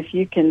wondering if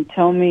you can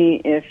tell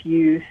me if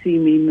you see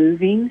me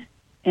moving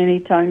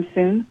anytime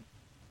soon.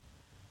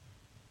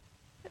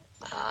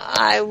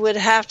 I would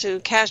have to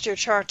cast your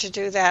chart to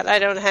do that. I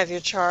don't have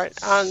your chart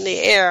on the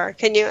air.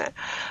 Can you?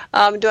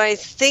 Do I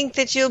think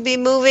that you'll be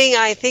moving?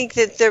 I think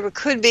that there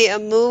could be a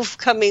move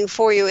coming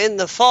for you in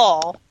the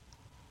fall.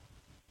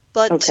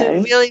 But Okay.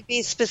 to really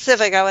be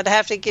specific, I would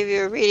have to give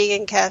you a reading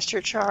and cast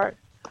your chart.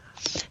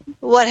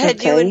 What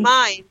had you in Okay.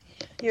 mind?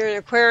 You're an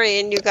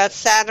Aquarian. You got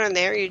Saturn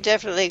there. You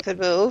definitely could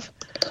move.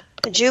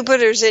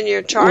 Jupiter's in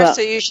your chart, Well-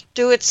 so you should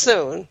do it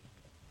soon.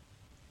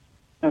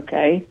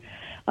 Okay.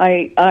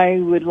 I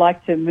would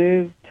like to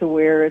move to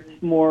where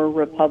it's more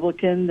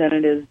Republican than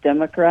it is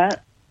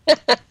Democrat.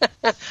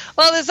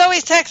 Well, there's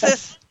always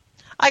Texas.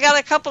 I got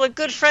a couple of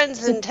good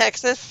friends in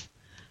Texas.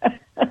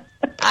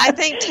 I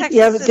think Texas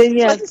Yeah, but is then, the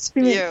yeah, place for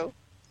you.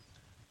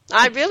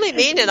 I really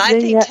mean it. I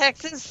Then, think yeah.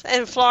 Texas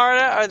and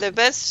Florida are the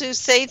best two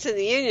states in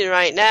the union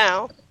right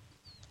now.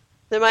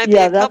 There might be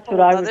Yeah, a that's couple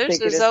what I of was others. thinking,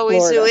 There's is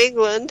always Florida. New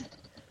England.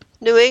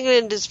 New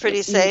England is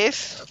pretty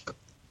safe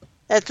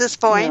at this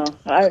point.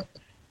 No,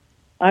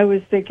 I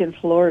was thinking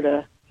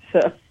Florida.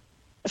 So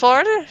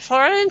Florida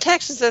and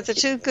Texas are the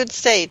two good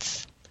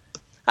states.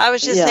 I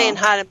was just Yeah. saying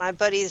hi to my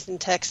buddies in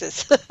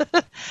Texas.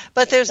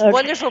 But there's Okay.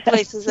 wonderful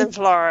places in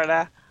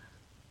Florida.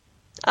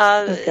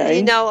 Okay.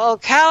 You know,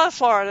 Ocala,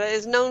 Florida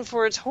is known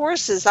for its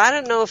horses. I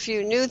don't know if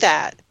you knew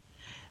that.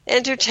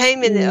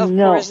 Entertainment, of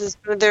No. course, is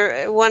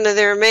one of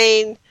their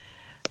main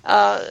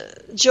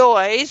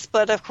joys,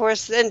 but of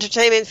course the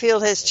entertainment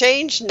field has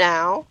changed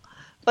now.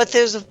 But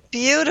there's a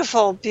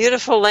beautiful,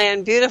 beautiful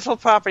land, beautiful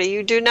property.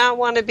 You do not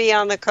want to be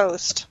on the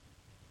coast.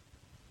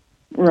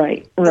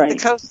 right. The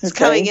coast is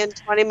Okay. coming in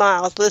 20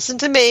 miles. Listen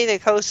to me, the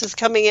coast is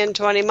coming in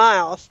 20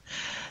 miles.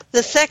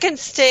 The second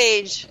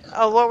stage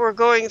of what we're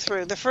going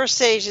through, the first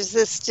stage is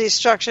this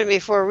destruction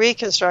before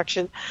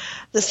reconstruction.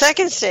 The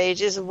second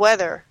stage is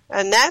weather,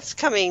 and that's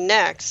coming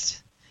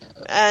next.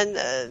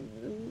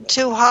 And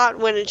too hot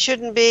when it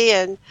shouldn't be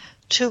and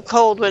too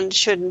cold when it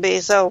shouldn't be.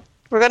 So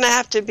we're going to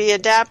have to be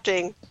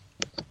adapting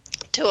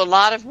to a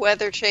lot of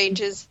weather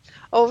changes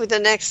over the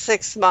next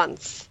 6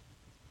 months.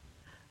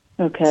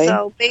 Okay.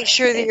 So make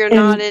sure that you're And-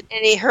 not in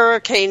any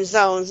hurricane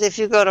zones if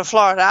you go to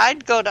Florida.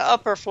 I'd go to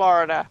upper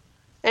Florida.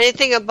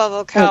 Anything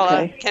above Ocala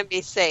Okay. can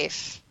be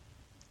safe.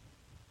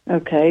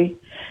 Okay.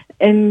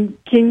 And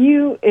can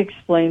you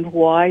explain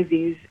why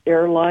these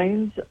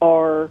airlines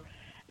are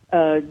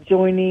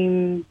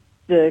joining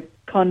the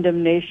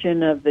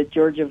condemnation of the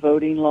Georgia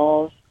voting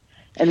laws,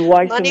 and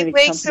why so Money many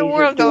makes companies the are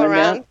world go doing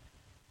around. that?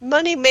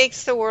 Money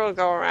makes the world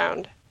go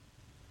around.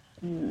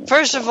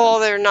 First of all,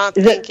 they're not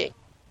Is it- thinking.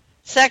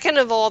 Second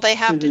of all, they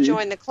have to Mhm.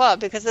 join the club,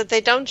 because if they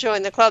don't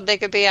join the club, they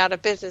could be out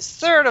of business.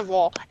 Third of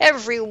all,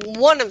 every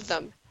one of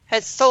them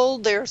has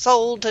sold their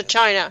soul to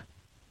China.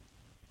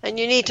 And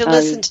you need to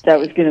listen to that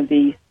me. was going to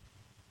be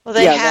Well,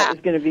 they that have.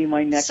 was going to be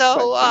my next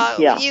So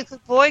question. Yeah. you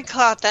could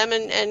boycott them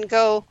and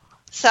go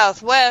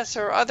Southwest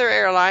or other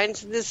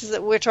airlines.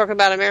 We're talking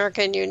about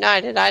American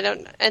United.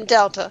 And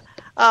Delta.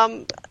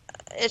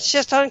 It's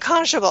just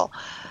unconscionable.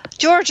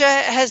 Georgia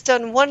has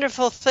done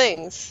wonderful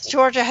things.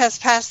 Georgia has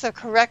passed the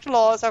correct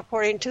laws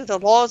according to the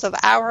laws of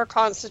our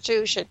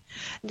Constitution.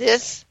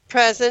 This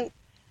present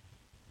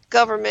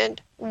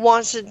government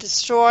wants to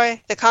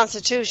destroy the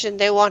Constitution.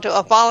 They want to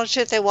abolish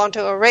it. They want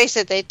to erase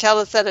it. They tell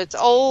us that it's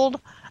old,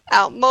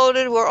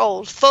 outmoded, we're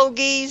old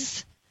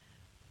fogies,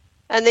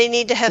 and they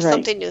need to have Right.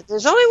 something new.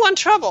 There's only one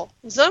trouble.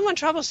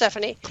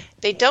 Stephanie.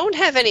 They don't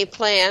have any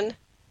plan,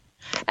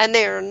 and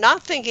they are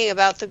not thinking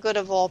about the good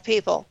of all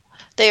people.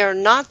 They are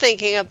not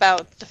thinking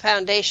about the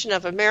foundation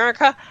of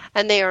America,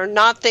 and they are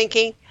not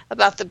thinking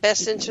about the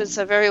best interests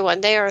of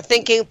everyone. They are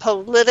thinking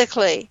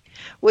politically,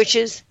 which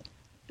is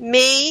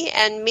me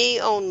and me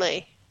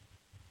only.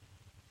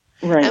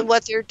 Right. And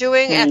what they're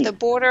doing at Right. the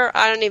border,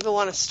 I don't even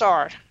want to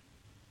start.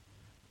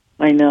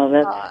 I know,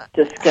 that's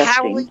disgusting.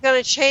 How are we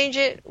going to change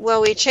it?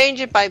 Well, we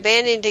change it by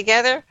banding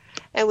together,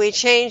 and we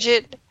change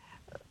it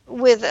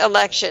with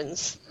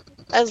elections,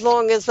 as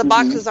long as the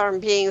boxes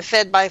aren't being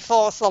fed by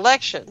false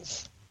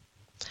elections.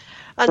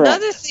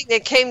 Another thing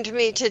that came to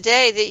me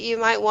today that you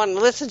might want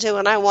to listen to,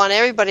 and I want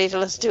everybody to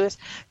listen to, is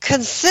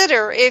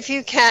consider, if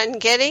you can,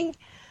 getting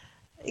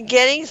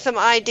some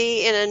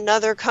ID in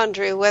another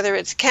country, whether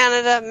it's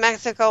Canada,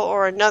 Mexico,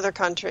 or another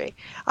country.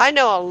 I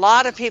know a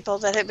lot of people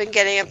that have been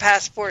getting a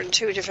passport in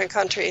 2 different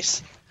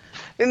countries.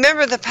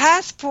 Remember, the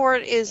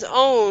passport is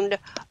owned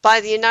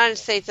by the United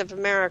States of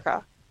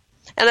America,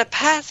 and a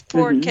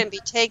passport can be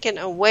taken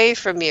away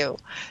from you.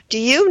 Do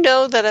you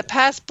know that a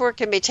passport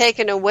can be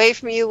taken away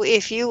from you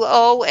if you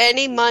owe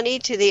any money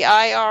to the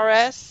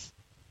IRS?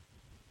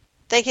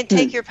 They can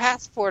take your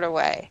passport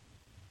away.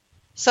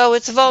 So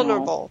it's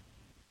vulnerable.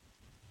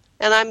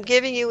 And I'm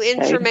giving you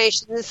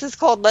information. This is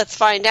called Let's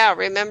Find Out,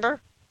 remember?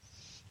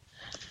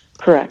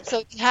 Correct.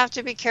 So you have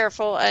to be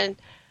careful, and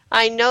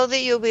I know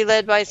that you'll be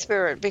led by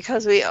Spirit,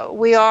 because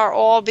we are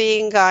all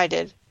being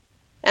guided.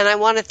 And I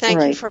want to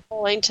thank you for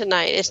calling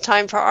tonight. It's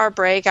time for our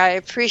break. I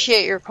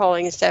appreciate your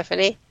calling,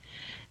 Stephanie.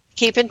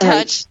 Keep in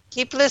touch.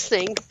 Keep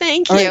listening.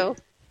 Thank you.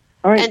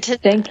 All right. And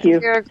Thank you.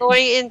 We're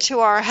going into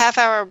our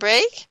half-hour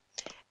break,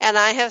 and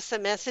I have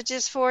some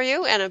messages for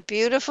you and a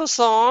beautiful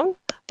song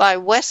by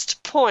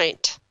West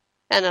Point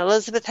and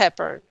Elizabeth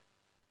Hepburn.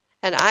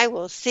 And I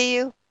will see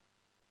you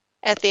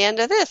at the end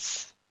of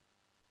this.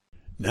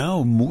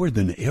 Now more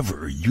than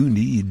ever, you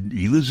need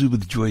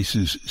Elizabeth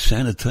Joyce's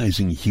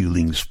Sanitizing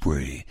Healing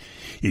Spray.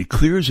 It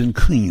clears and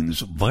cleans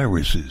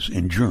viruses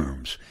and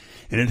germs,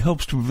 and it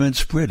helps to prevent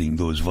spreading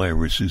those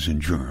viruses and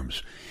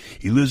germs.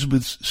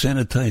 Elizabeth's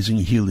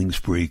Sanitizing Healing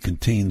Spray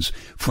contains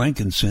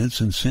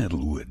frankincense and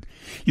sandalwood.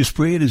 You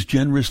spray it as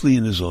generously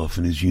and as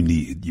often as you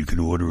need. You can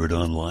order it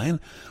online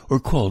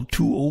or call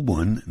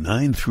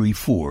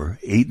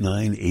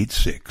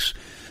 201-934-8986.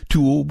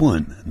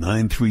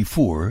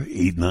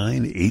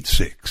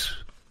 201-934-8986.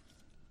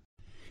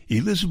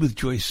 Elizabeth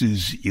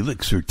Joyce's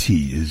Elixir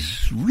Tea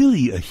is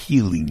really a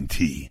healing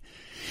tea.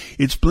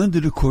 It's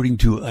blended according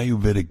to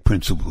Ayurvedic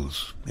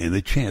principles and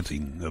the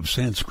chanting of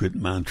Sanskrit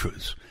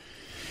mantras.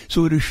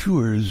 So it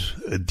assures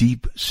a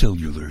deep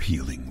cellular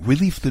healing,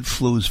 relief that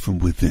flows from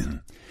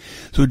within.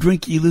 So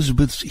drink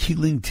Elizabeth's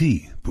healing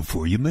tea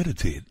before you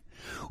meditate.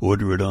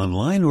 Order it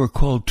online or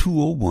call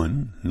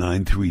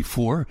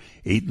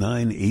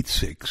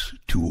 201-934-8986.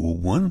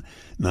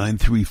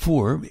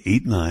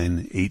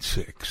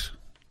 201-934-8986.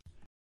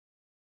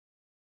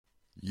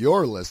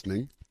 You're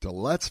listening to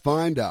Let's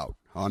Find Out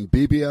on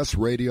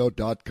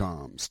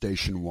bbsradio.com,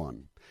 Station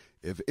 1.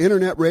 If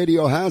Internet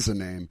radio has a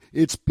name,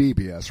 it's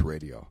BBS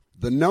Radio,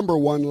 the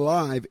 #1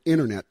 live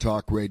Internet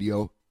talk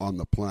radio on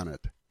the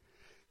planet.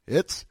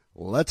 It's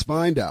Let's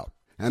Find Out.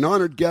 An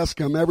honored guest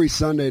come every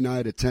Sunday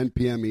night at 10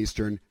 p.m.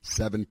 Eastern,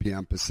 7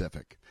 p.m.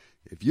 Pacific.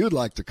 If you'd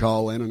like to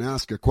call in and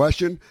ask a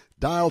question,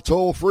 dial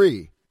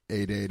toll-free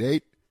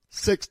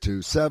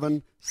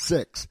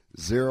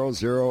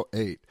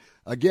 888-627-6008.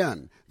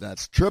 Again,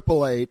 that's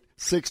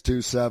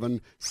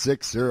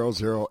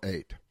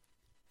 888-627-6008.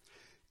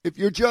 If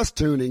you're just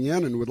tuning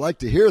in and would like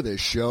to hear this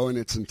show in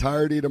its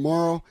entirety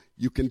tomorrow,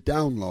 you can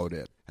download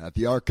it at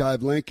the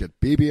archive link at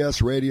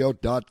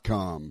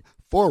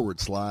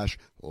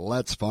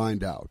bbsradio.com/Let's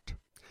Find Out.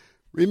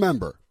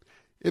 Remember,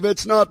 if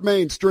it's not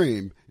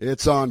mainstream,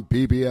 it's on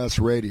BBS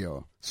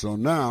Radio. So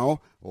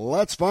now,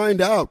 let's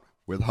find out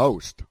with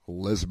host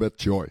Elizabeth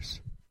Joyce.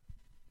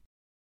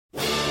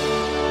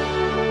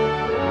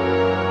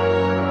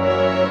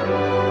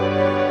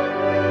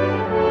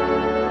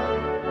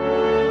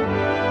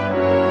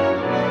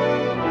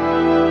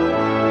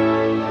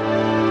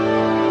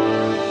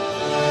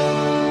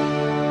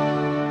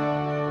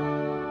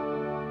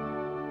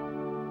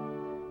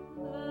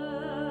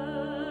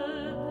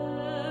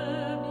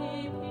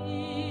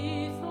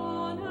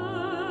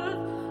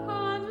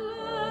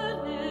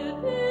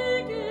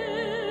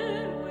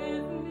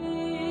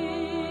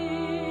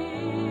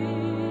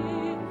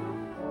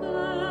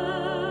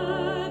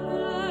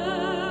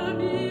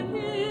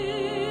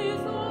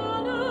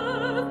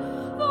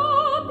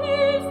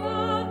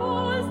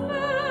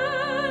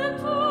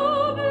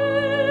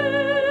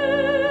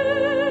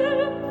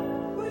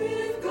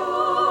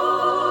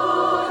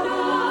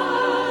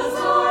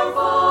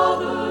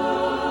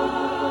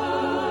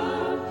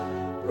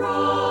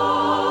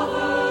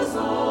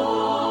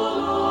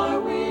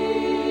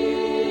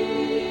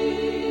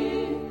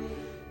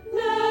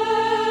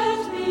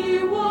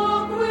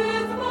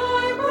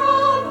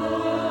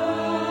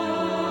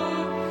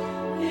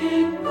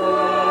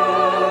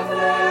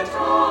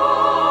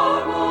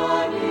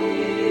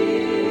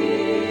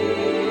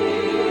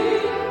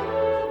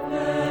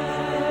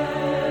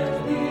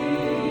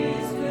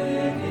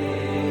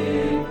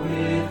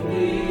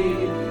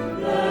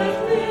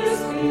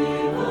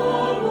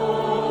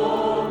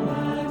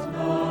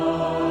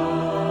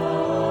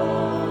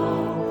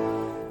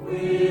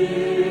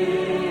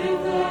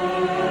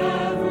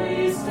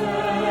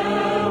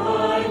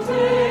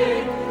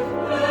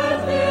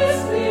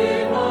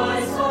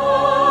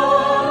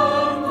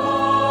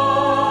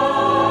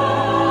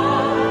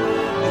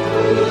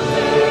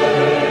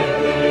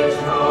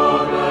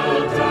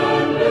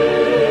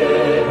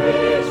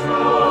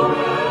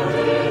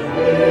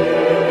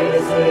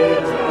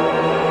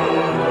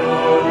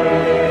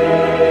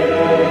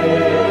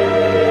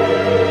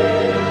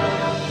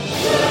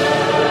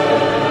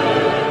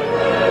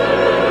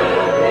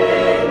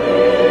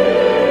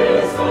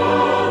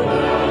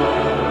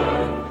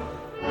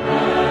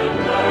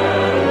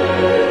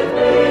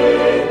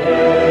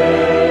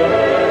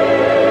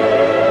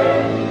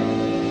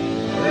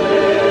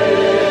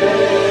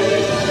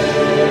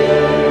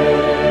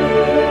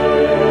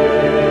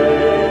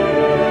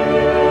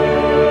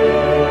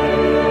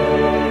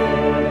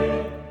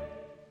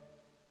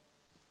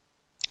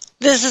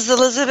 This is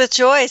Elizabeth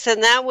Joyce,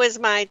 and that was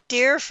my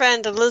dear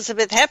friend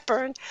Elizabeth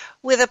Hepburn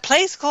with a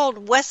place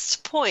called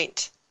West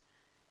Point.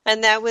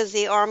 And that was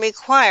the Army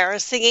Choir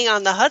singing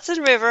on the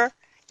Hudson River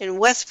in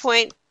West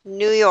Point,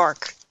 New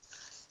York.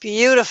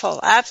 Beautiful,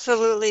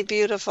 absolutely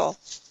beautiful.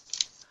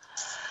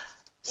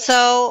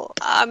 So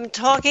I'm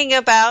talking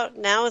about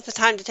now is the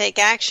time to take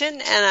action,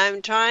 and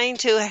I'm trying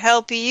to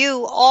help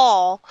you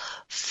all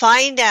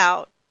find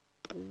out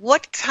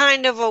what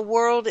kind of a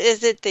world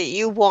is it that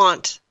you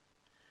want.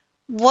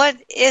 What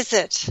is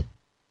it?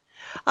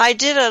 I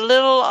did a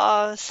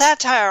little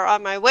satire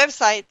on my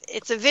website.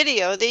 It's a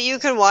video that you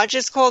can watch.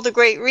 It's called The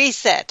Great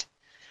Reset,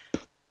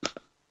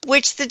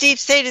 which the deep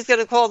state is going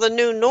to call the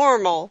new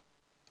normal.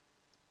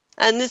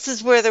 And this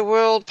is where the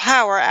world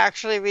power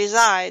actually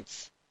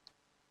resides.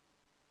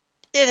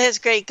 It has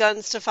great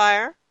guns to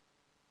fire.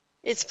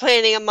 It's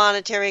planning a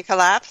monetary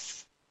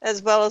collapse,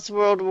 as well as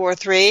World War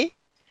III.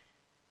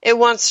 It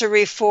wants to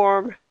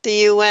reform the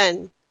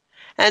UN.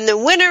 And the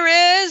winner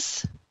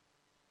is...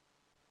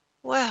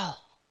 well,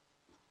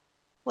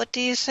 what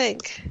do you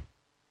think?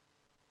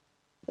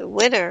 The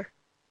winner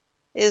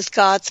is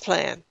God's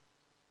plan.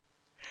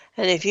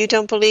 And if you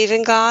don't believe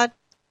in God,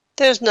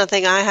 there's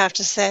nothing I have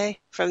to say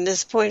from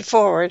this point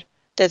forward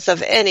that's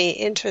of any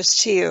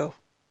interest to you.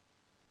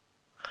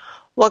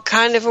 What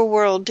kind of a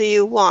world do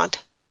you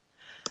want?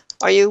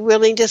 Are you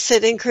willing to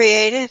sit and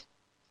create it?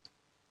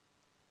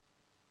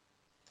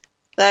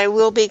 Thy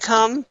will be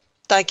come,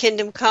 thy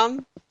kingdom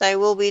come, thy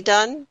will be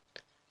done.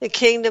 The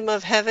kingdom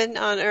of heaven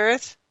on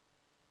earth.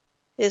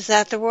 Is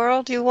that the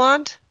world you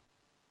want?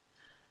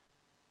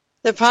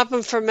 The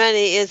problem for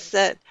many is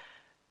that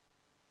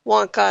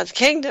want God's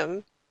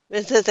kingdom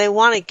is that they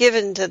want it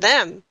given to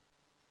them.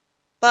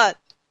 But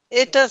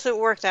it doesn't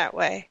work that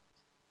way.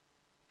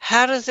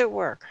 How does it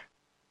work?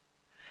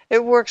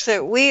 It works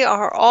that we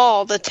are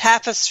all the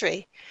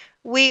tapestry.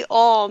 We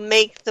all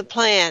make the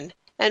plan,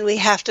 and we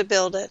have to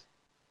build it.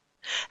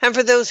 And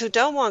for those who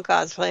don't want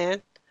God's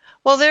plan,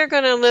 well, they're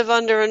going to live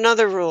under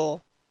another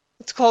rule.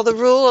 It's called the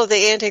rule of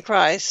the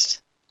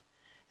Antichrist.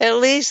 At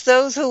least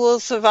those who will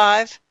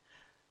survive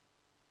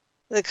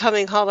the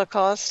coming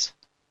Holocaust.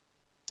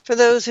 For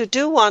those who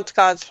do want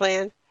God's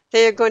plan,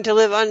 they are going to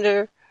live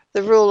under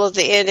the rule of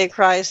the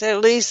Antichrist,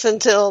 at least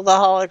until the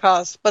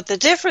Holocaust. But the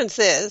difference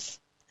is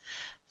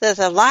that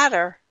the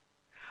latter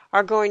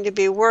are going to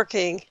be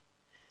working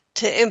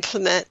to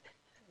implement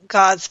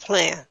God's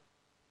plan.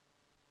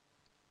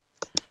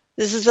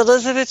 This is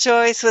Elizabeth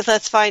Joyce with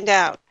Let's Find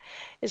Out.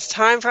 It's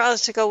time for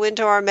us to go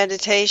into our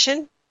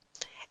meditation,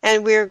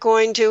 and we're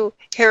going to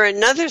hear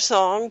another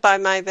song by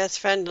my best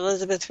friend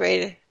Elizabeth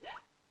Rader.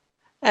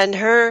 And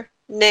her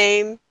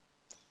name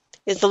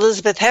is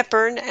Elizabeth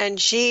Hepburn, and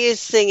she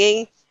is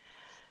singing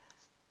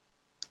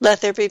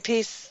Let There Be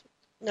Peace.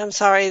 I'm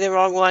sorry, the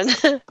wrong one.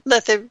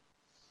 Let There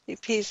Be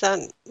Peace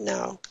on...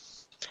 No.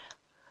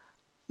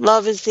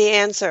 Love is the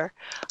answer.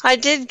 I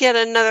did get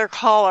another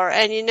caller,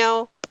 and you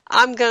know,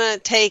 I'm going to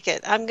take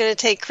it. I'm going to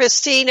take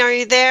Christine. Are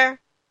you there?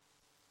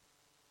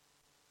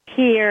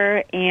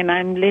 Here, and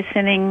I'm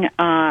listening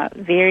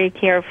very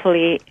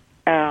carefully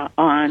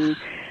on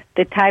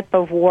the type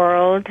of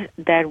world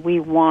that we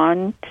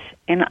want.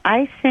 And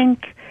I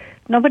think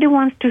nobody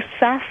wants to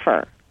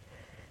suffer.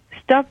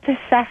 Stop the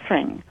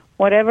suffering,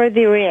 whatever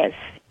there is,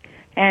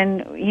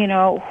 and, you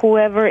know,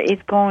 whoever is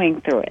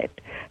going through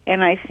it.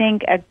 And I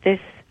think at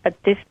this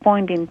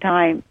point in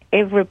time,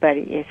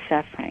 everybody is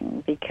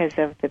suffering because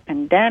of the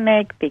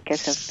pandemic,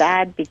 because of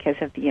that, because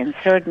of the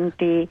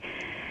uncertainty.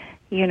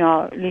 You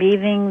know,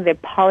 leaving the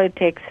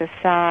politics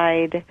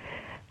aside,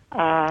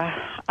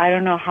 I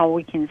don't know how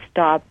we can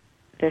stop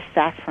the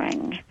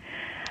suffering.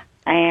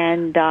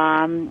 And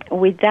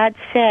with that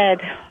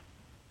said,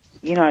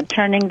 you know,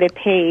 turning the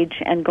page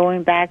and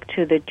going back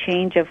to the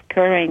change of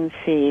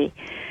currency,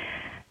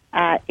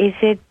 is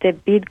it the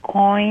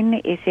Bitcoin?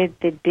 Is it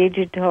the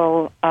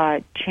digital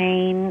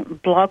blockchain?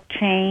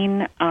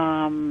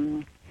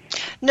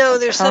 No,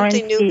 there's currency?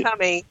 something new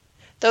coming.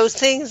 Those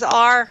things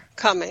are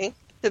coming.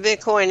 The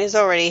Bitcoin is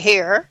already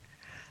here,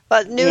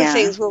 but new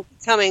things will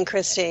be coming,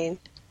 Christine.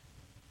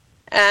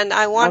 And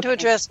I want to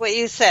address what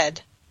you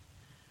said.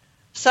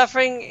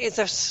 Suffering is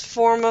a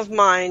form of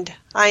mind.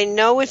 I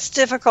know it's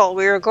difficult.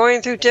 We are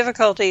going through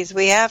difficulties.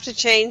 We have to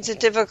change the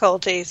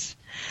difficulties.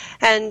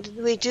 And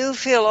we do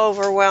feel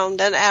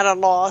overwhelmed and at a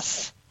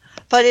loss.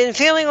 But in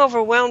feeling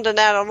overwhelmed and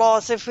at a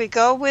loss, if we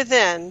go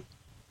within,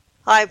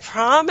 I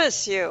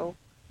promise you,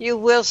 you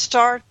will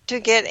start to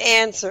get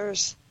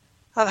answers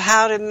of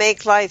how to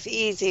make life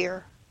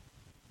easier.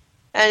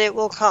 And it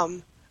will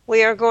come.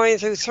 We are going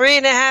through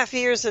 3.5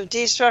 years of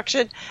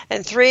destruction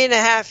and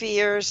 3.5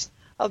 years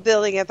of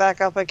building it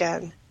back up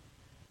again.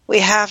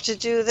 We have to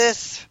do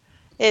this.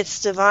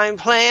 It's divine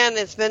plan.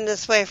 It's been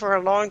this way for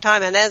a long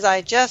time. And as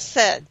I just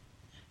said,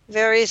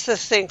 very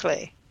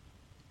succinctly,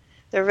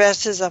 the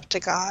rest is up to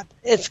God.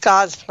 It's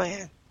God's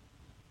plan.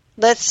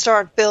 Let's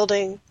start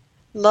building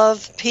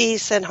love,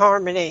 peace, and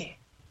harmony.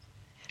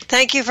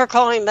 Thank you for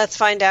calling. Let's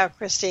Find Out,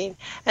 Christine.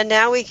 And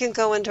now we can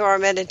go into our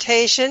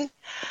meditation.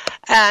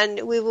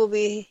 And we will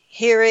be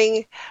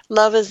hearing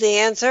Love is the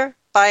Answer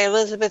by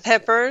Elizabeth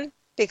Hepburn,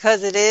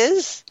 because it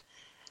is.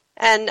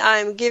 And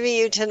I'm giving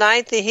you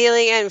tonight the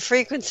Healing and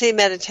Frequency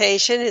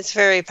Meditation. It's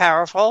very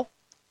powerful.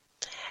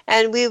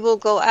 And we will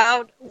go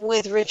out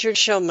with Richard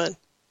Shulman.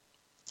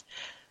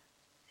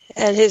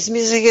 And his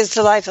music is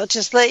delightful.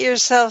 Just let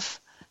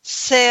yourself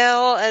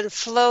sail and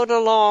float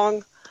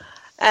along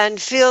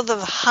and feel the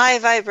high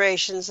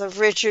vibrations of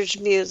Richard's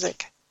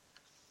music.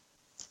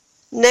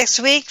 Next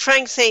week,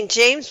 Frank St.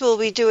 James will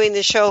be doing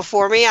the show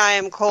for me. I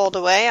am called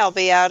away. I'll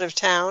be out of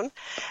town.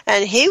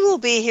 And he will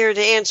be here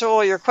to answer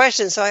all your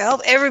questions. So I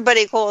hope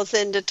everybody calls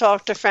in to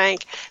talk to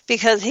Frank,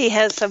 because he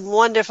has some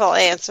wonderful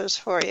answers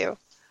for you.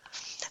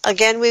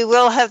 Again, we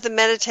will have the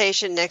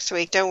meditation next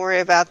week. Don't worry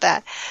about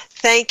that.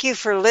 Thank you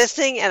for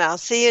listening, and I'll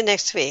see you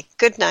next week.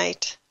 Good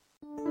night.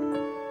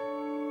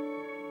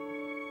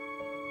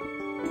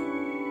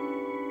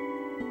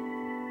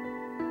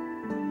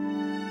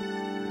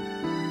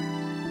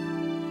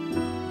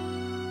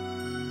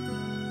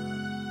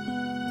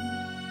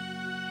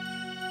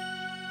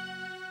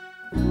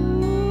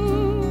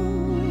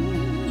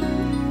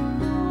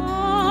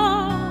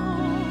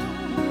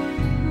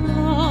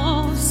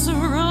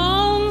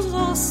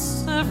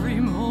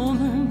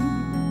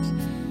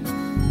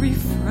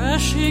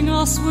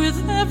 Us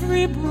with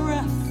every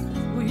breath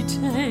we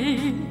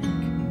take.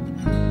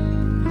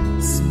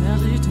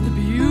 Smell it in the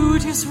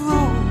beauteous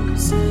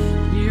rose,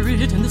 hear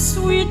it in the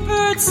sweet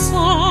bird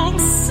song,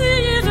 see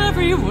it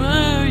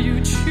everywhere you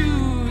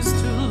choose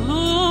to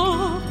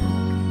look.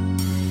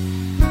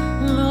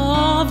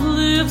 Love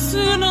lives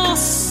in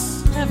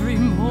us every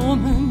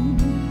moment.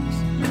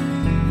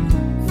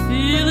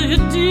 Feel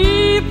it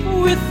deep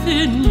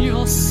within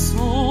your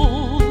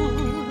soul.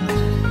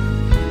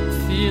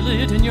 Feel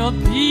it in your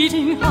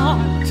beating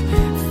heart,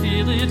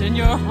 feel it in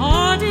your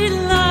hearty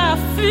laugh,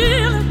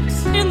 feel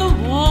it in the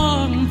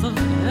warmth of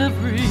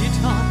every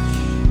touch.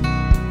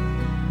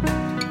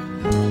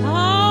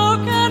 How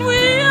can we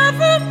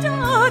ever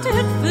doubt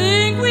it,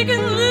 think we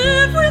can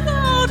live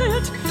without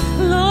it?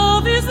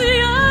 Love is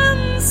the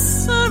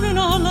answer in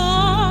our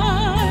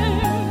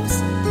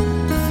lives.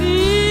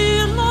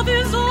 Feel love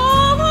is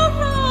all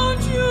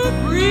around you,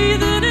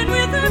 breathe it in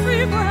with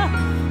every breath.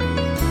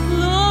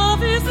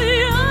 Love is the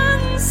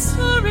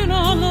answer in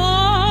our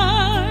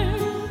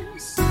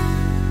lives.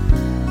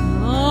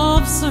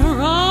 Love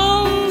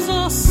surrounds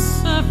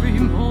us every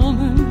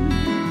moment.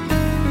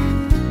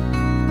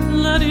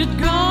 Let it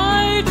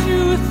guide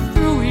you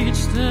through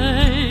each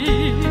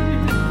day.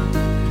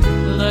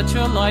 Let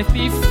your life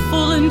be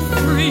full and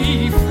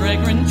free,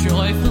 fragrant,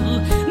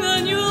 joyful.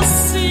 Then you'll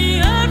see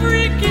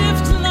every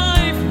gift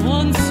life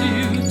wants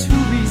you to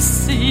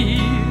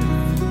receive.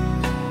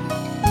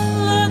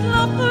 Let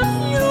love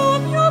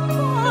perfume your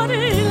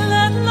body,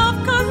 let love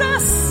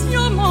caress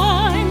your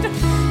mind,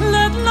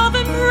 let love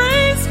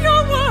embrace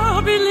your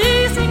world,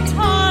 releasing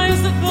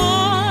ties that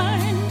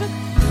bind.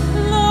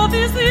 Love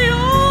is the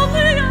only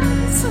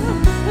answer,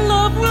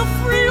 love will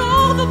free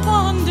all the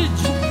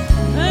bondage,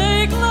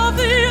 make love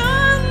the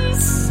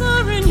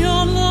answer in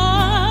your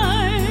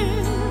life.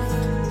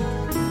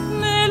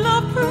 May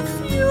love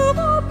perfume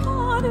our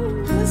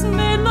bodies,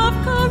 may love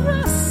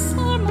caress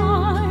our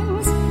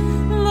minds.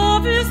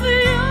 Love is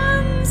the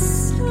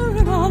answer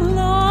in our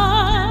lives.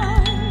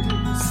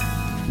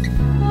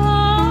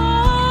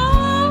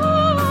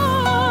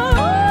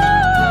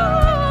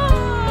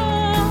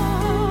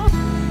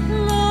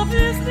 Love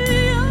is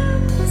the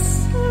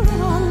answer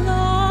in our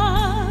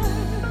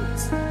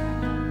lives.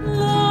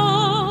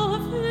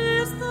 Love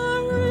is the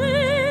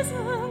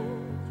reason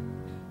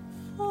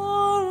for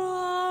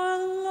our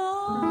lives.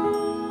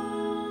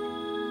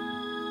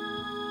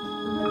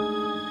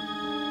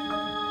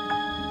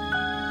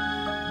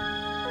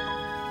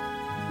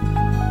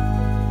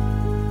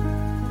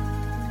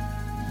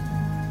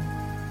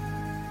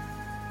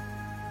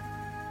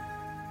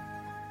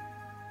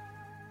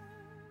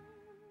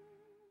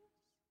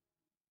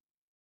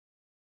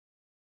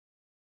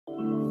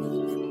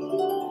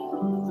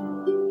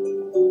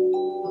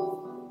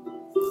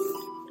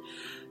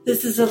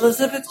 This is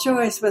Elizabeth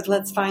Joyce with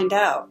Let's Find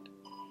Out.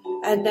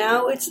 And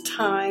now it's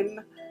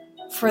time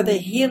for the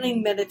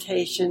healing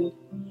meditation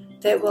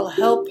that will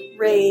help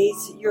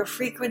raise your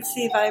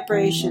frequency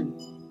vibration.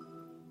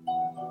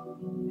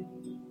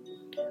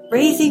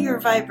 Raising your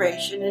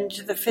vibration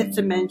into the fifth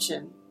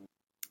dimension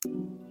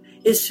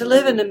is to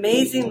live an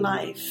amazing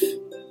life.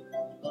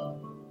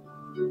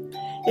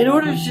 In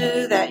order to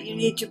do that, you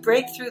need to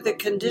break through the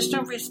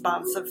conditional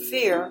response of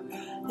fear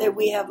that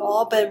we have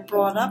all been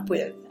brought up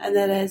with, and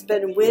that has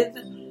been with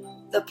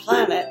the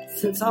planet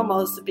since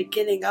almost the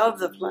beginning of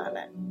the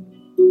planet.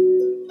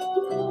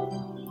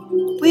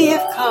 We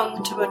have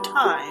come to a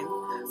time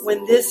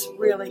when this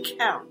really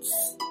counts.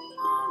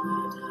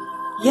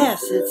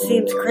 Yes, it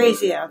seems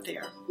crazy out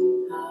there,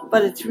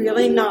 but it's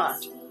really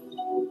not.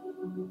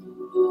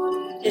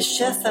 It's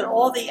just that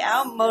all the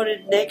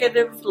outmoded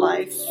negative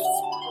life's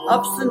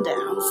ups and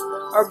downs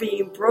are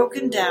being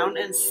broken down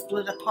and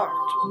split apart.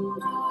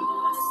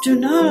 Do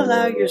not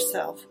allow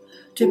yourself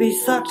to be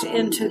sucked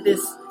into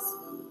this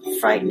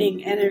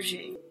frightening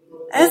energy.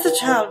 As a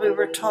child, we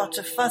were taught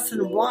to fuss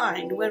and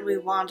whine when we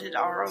wanted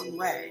our own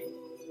way.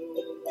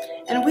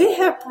 And we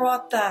have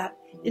brought that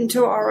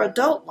into our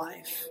adult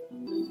life.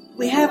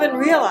 We haven't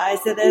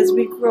realized that as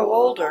we grow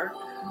older,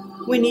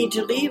 we need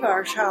to leave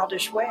our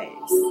childish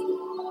ways.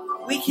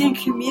 We can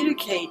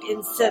communicate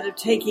instead of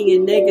taking a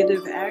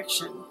negative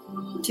action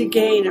to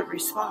gain a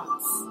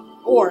response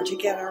or to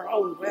get our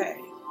own way.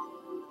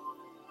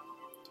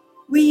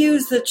 We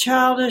use the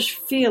childish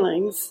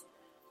feelings,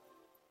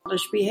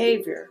 childish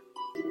behavior.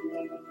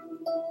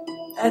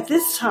 At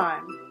this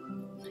time,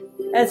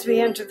 as we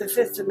enter the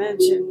fifth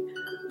dimension,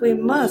 we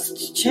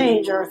must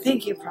change our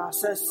thinking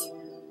process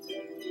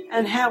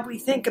and how we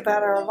think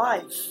about our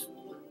life.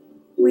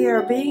 We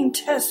are being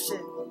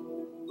tested.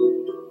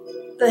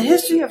 The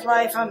history of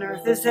life on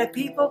earth is that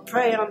people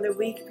prey on the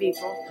weak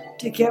people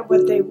to get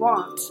what they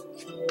want.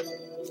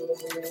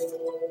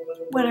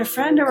 When a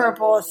friend or a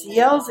boss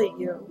yells at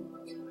you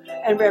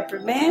and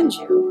reprimands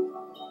you,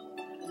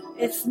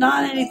 it's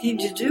not anything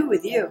to do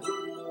with you.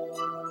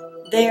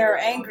 They are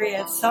angry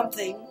at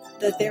something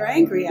that they're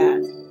angry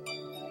at,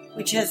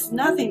 which has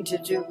nothing to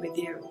do with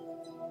you.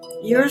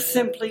 You're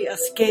simply a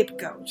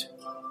scapegoat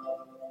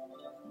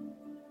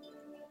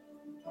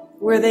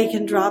where they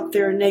can drop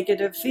their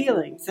negative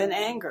feelings and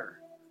anger.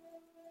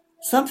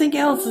 Something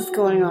else is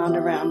going on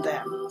around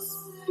them,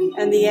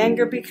 and the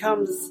anger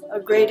becomes a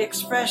great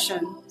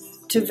expression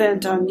to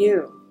vent on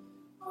you.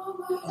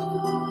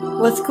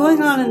 What's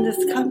going on in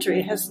this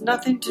country has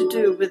nothing to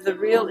do with the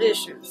real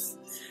issues,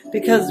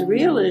 because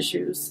real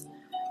issues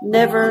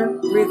never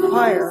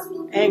require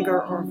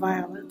anger or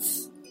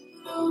violence.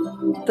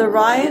 The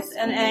riot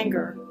and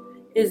anger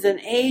is an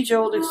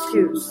age-old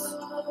excuse,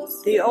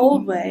 the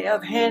old way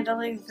of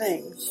handling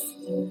things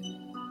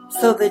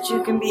so that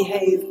you can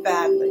behave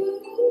badly.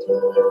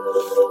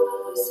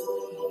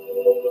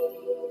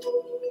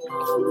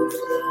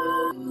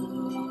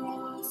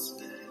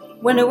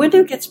 When a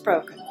window gets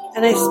broken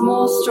and a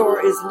small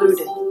store is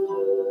looted,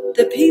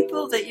 the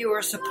people that you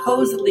are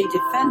supposedly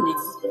defending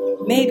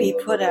may be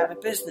put out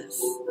of business.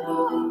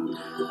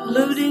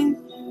 Looting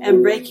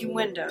and breaking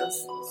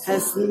windows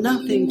has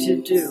nothing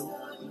to do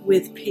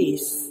with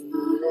peace,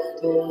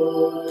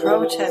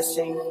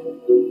 protesting,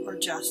 or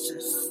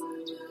justice.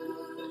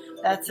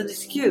 That's an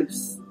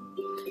excuse.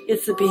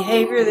 It's the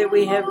behavior that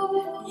we have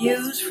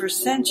used for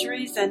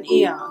centuries and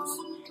eons,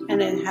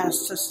 and it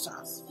has to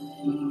stop.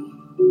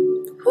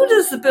 Who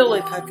does the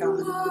bully pick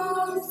on?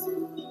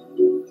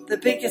 The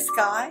biggest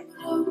guy?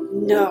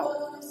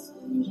 No.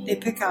 They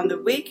pick on the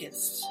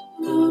weakest.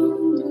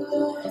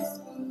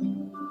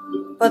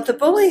 But the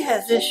bully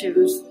has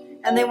issues,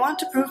 and they want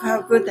to prove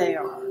how good they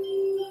are.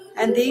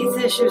 And these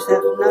issues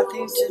have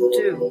nothing to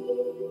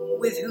do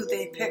with who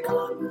they pick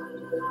on.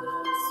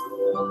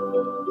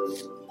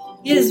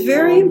 It is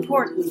very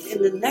important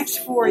in the next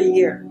 4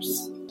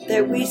 years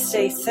that we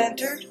stay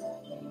centered,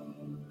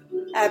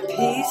 at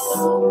peace,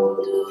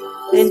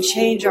 and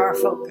change our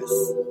focus.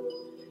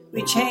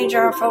 We change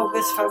our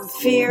focus from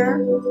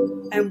fear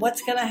and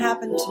what's going to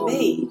happen to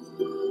me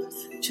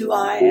to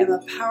I am a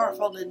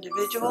powerful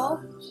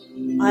individual,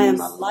 I am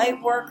a light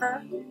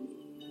worker,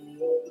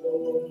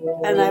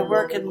 and I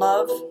work in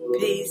love,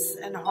 peace,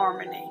 and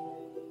harmony.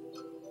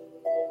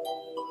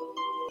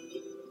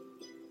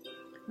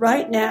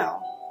 Right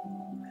now,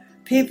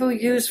 people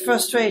use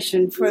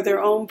frustration for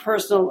their own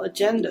personal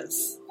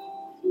agendas.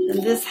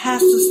 And this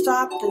has to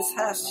stop, this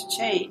has to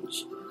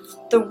change.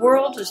 The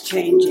world is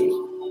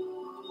changing.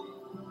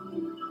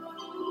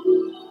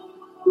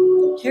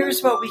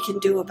 Here's what we can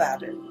do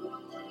about it.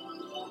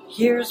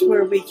 Here's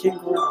where we can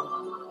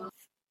grow.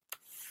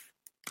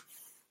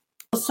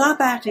 We'll stop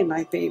acting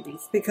like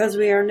babies because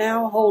we are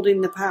now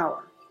holding the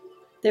power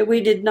that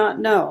we did not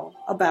know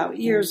about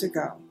years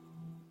ago.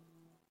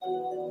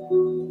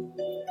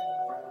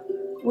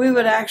 We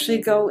would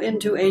actually go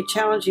into a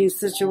challenging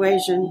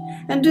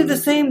situation and do the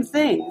same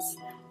things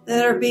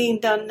that are being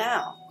done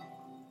now.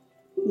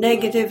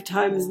 Negative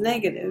times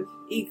negative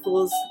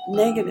equals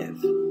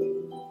negative.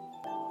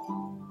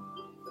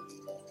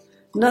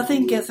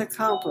 Nothing gets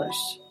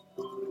accomplished,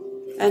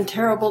 and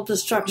terrible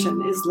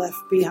destruction is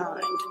left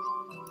behind.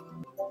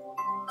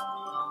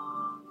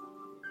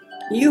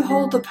 You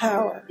hold the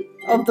power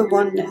of the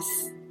oneness,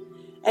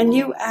 and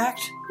you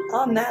act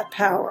on that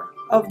power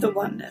of the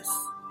oneness.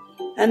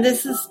 And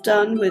this is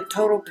done with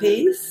total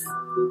peace,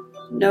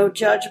 no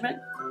judgment,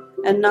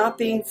 and not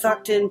being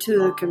sucked into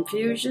the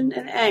confusion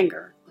and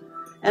anger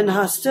and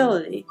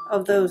hostility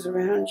of those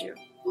around you.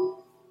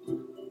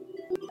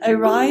 A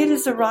riot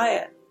is a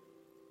riot,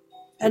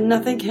 and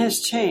nothing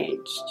has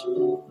changed.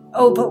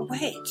 Oh, but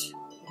wait.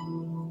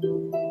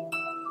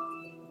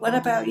 What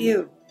about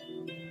you?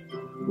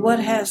 What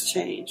has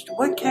changed?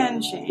 What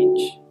can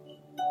change?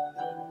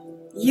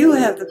 You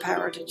have the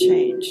power to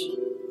change.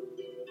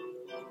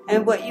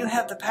 And what you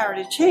have the power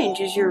to change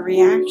is your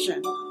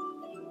reaction.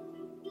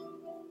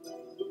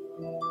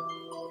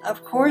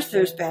 Of course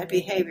there's bad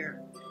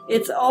behavior.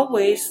 It's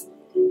always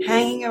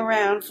hanging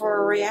around for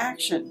a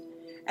reaction.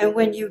 And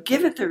when you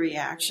give it the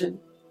reaction,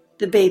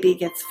 the baby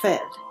gets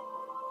fed.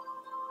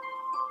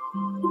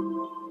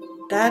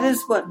 That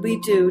is what we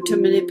do to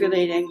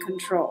manipulate and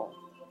control.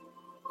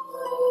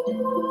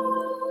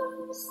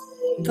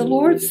 The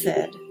Lord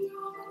said,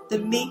 "The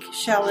meek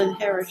shall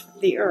inherit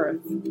the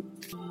earth."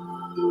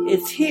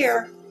 It's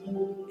here.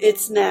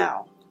 It's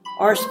now.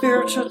 Our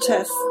spiritual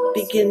tests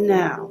begin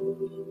now.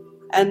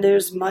 And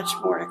there's much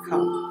more to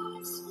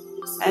come.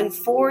 And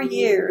 4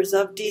 years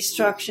of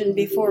destruction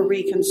before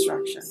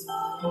reconstruction.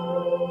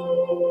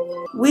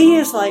 We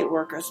as light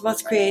workers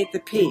must create the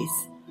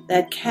peace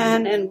that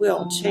can and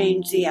will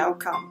change the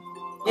outcome.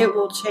 It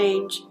will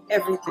change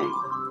everything.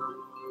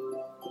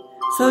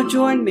 So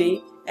join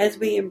me as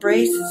we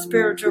embrace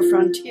spiritual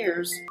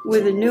frontiers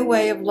with a new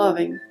way of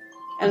loving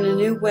and a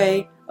new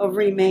way of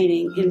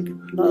remaining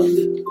in love,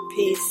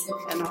 peace,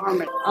 and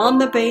harmony. On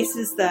the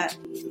basis that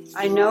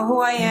I know who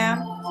I am,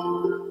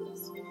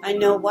 I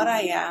know what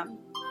I am,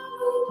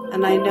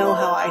 and I know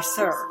how I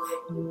serve.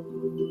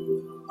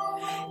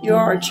 You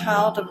are a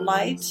child of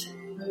light.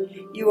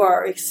 You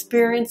are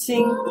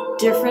experiencing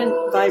different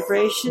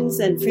vibrations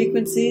and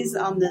frequencies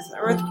on this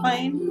earth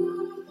plane.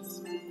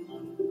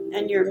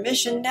 And your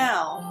mission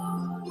now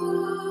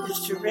is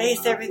to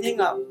raise everything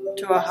up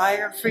to a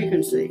higher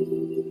frequency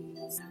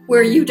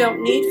where you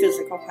don't need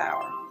physical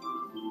power.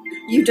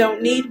 You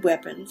don't need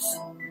weapons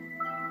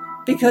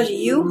because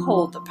you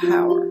hold the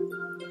power.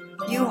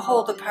 You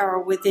hold the power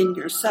within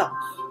yourself.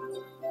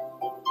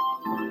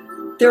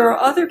 There are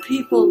other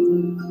people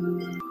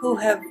who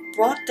have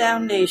brought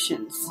down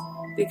nations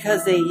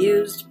because they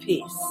used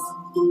peace.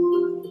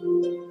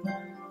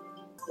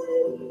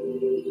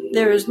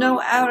 There is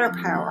no outer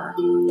power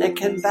that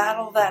can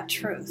battle that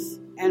truth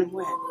and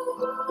win.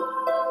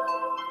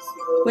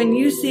 When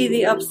you see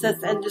the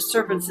upsets and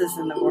disturbances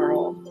in the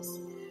world,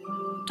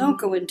 don't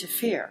go into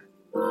fear,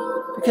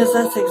 because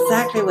that's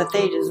exactly what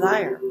they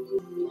desire.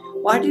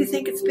 Why do you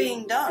think it's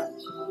being done?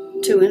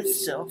 To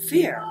instill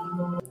fear.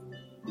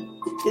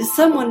 If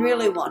someone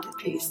really wanted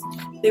peace,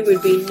 there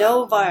would be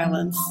no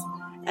violence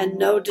and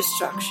no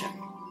destruction.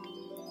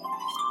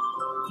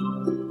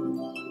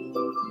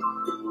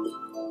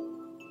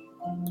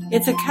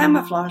 It's a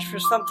camouflage for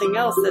something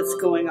else that's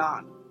going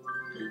on.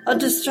 A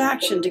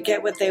distraction to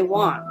get what they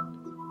want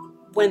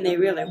when they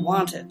really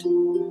want it.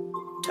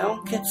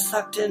 Don't get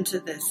sucked into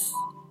this.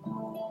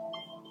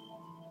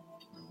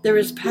 There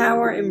is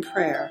power in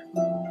prayer.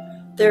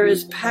 There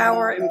is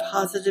power in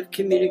positive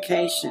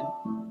communication.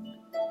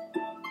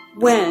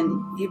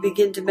 When you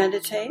begin to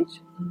meditate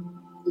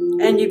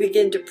and you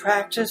begin to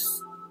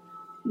practice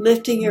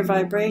lifting your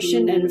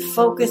vibration and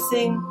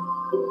focusing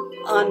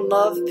on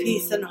love,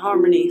 peace, and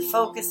harmony,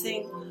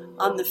 focusing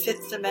on the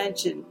fifth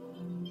dimension.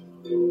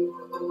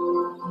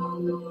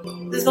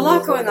 There's a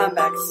lot going on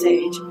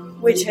backstage,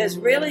 which has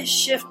really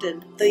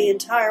shifted the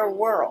entire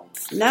world.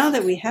 Now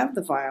that we have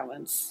the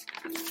violence,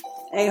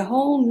 a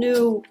whole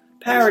new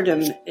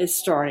paradigm is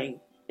starting.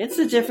 It's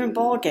a different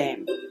ball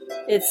game.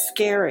 It's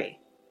scary.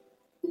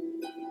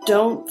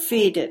 Don't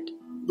feed it.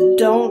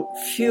 Don't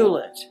fuel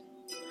it.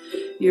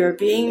 You're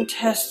being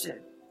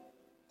tested.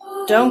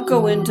 Don't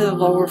go into the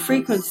lower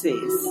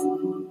frequencies.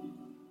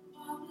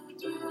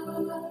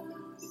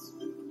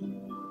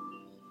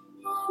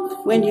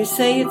 When you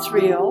say it's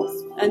real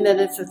and that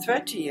it's a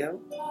threat to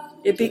you,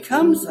 it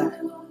becomes that.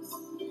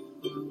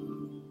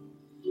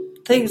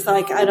 Things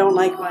like, I don't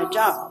like my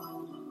job.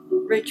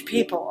 Rich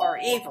people are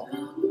evil.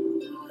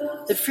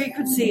 The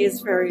frequency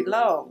is very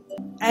low,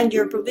 and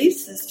your belief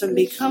system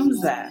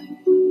becomes that.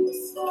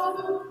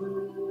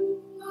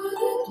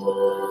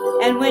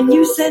 And when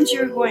you sense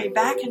you're going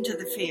back into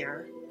the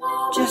fear,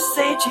 just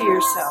say to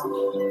yourself,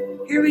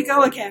 here we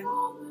go again.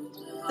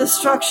 The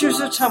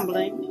structures are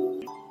tumbling.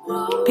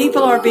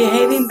 People are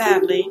behaving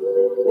badly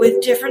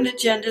with different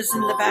agendas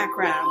in the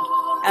background,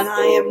 and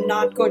I am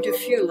not going to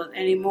fuel it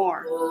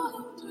anymore.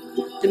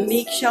 The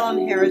meek shall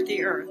inherit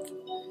the earth.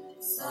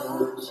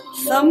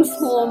 Some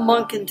small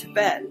monk in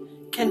Tibet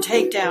can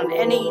take down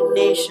any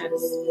nation.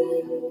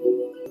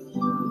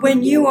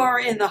 When you are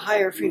in the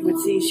higher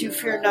frequencies, you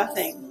fear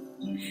nothing.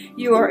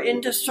 You are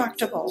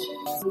indestructible.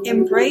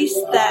 Embrace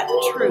that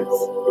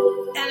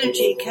truth.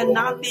 Energy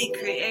cannot be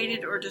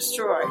created or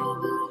destroyed.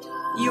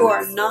 You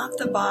are not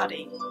the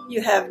body.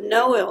 You have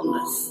no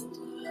illness.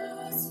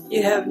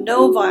 You have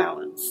no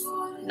violence.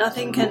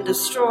 Nothing can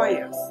destroy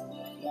you.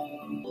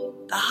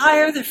 The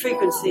higher the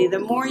frequency, the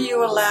more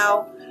you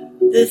allow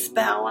this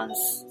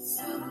balance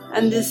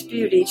and this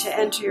beauty to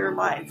enter your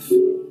life.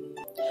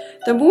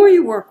 The more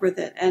you work with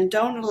it and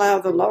don't allow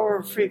the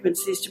lower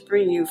frequencies to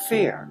bring you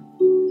fear,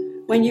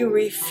 when you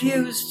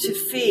refuse to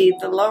feed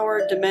the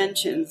lower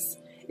dimensions,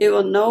 it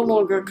will no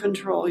longer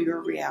control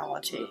your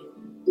reality.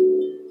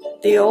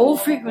 The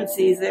old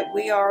frequencies that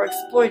we are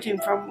exploiting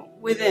from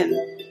within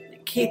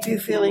keep you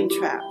feeling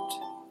trapped.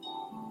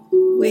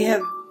 We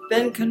have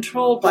been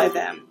controlled by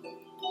them.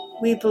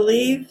 We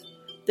believe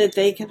that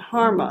they can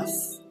harm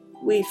us.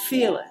 We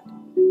feel it.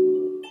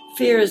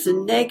 Fear is a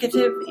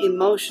negative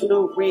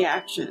emotional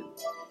reaction.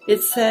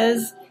 It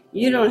says,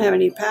 You don't have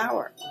any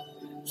power.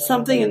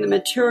 Something in the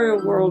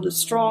material world is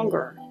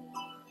stronger.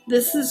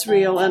 This is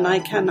real and I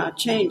cannot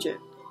change it.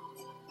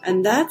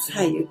 And that's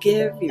how you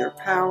give your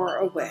power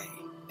away.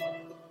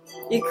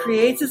 It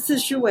creates a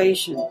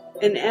situation,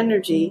 an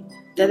energy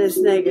that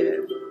is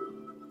negative.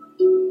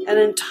 An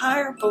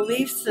entire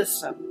belief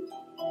system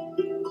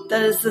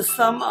that is the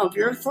sum of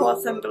your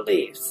thoughts and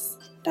beliefs.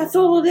 That's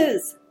all it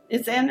is.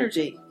 It's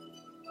energy.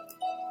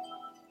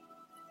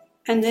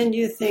 And then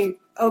you think,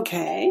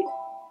 okay,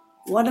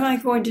 what am I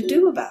going to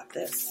do about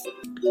this?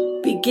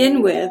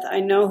 Begin with, I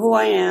know who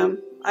I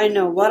am, I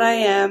know what I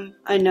am,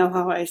 I know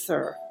how I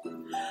serve.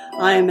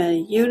 I am a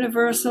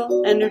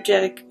universal,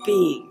 energetic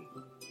being.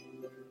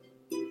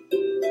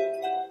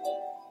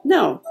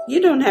 No, you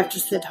don't have to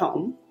sit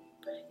home.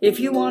 If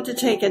you want to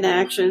take an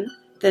action,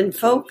 then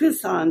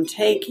focus on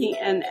taking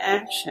an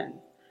action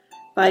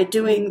by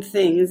doing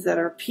things that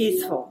are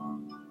peaceful.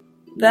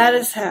 That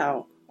is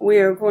how we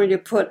are going to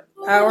put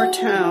our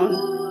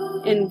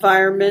town,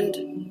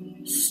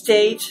 environment,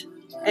 state,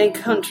 and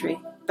country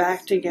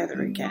back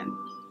together again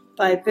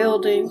by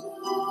building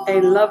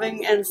a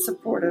loving and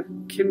supportive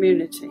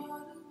community.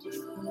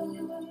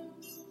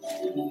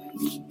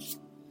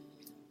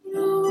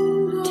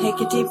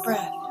 Take a deep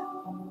breath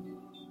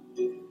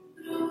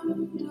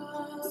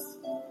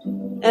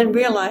and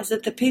realize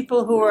that the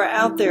people who are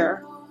out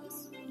there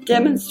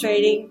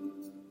demonstrating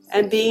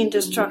and being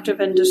destructive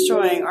and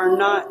destroying are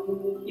not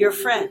your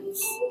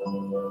friends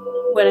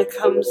when it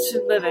comes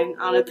to living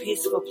on a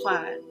peaceful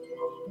planet.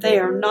 They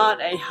are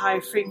not a high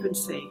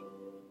frequency.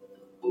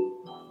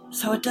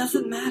 So it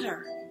doesn't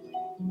matter.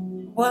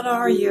 What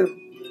are you?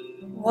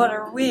 What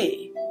are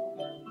we?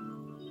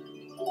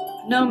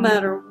 No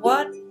matter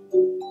what,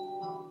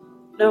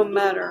 no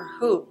matter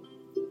who,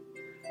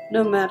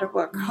 no matter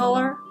what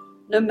color,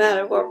 no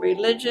matter what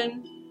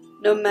religion,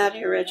 no matter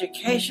your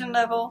education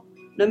level,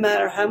 no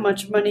matter how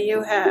much money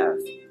you have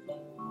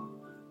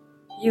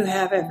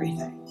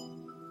everything.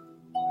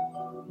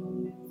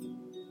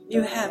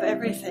 You have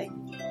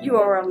everything. You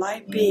are a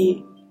light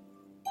being.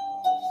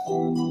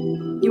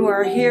 You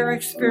are here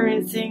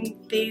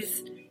experiencing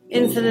these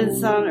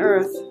incidents on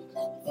earth.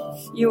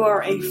 You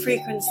are a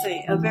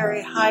frequency, a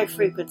very high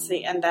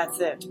frequency, and that's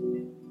it.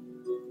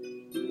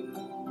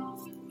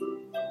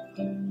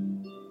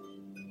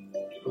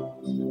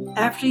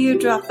 After you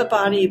drop the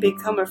body, you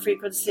become a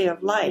frequency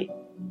of light.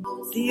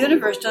 The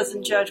universe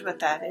doesn't judge what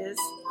that is.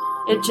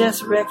 It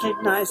just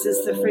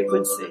recognizes the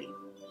frequency.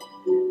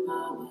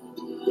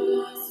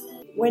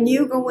 When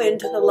you go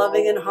into the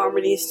loving and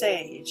harmony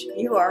stage,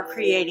 you are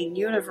creating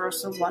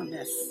universal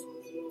oneness.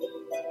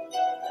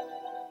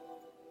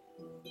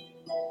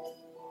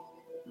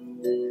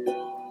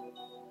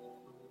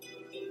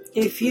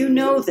 If you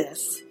know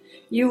this,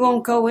 you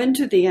won't go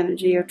into the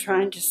energy of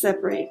trying to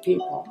separate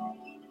people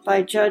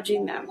by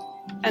judging them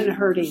and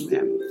hurting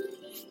them.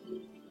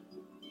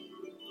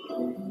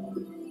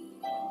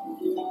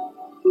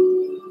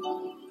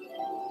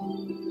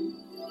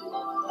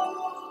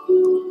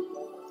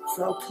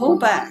 So pull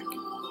back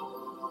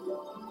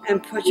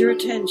and put your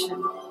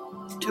attention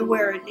to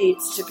where it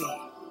needs to be,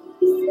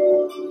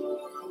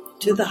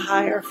 to the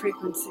higher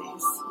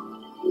frequencies.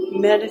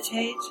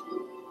 Meditate,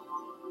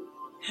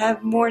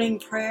 have morning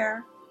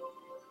prayer,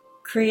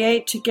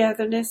 create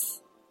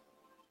togetherness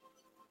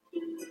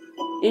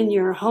in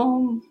your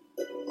home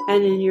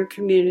and in your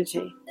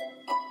community,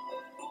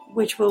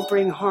 which will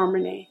bring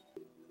harmony.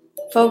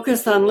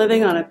 Focus on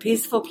living on a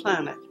peaceful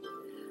planet,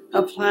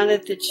 a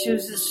planet that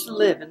chooses to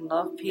live in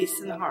love, peace,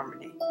 and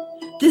harmony.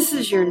 This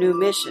is your new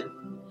mission.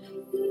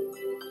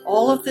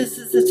 All of this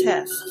is a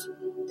test.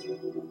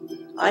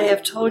 I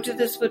have told you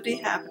this would be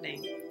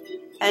happening,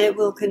 and it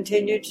will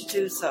continue to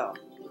do so.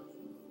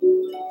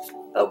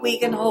 But we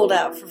can hold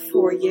out for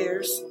 4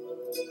 years.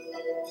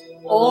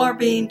 All are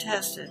being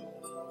tested.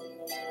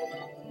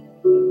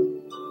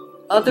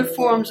 Other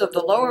forms of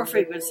the lower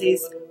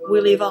frequencies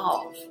will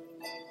evolve.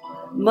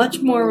 Much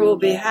more will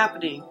be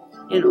happening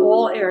in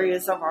all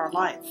areas of our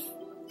life.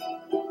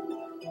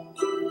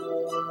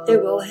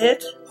 It will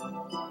hit.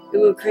 It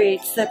will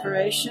create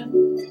separation.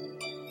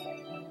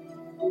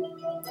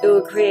 It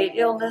will create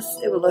illness.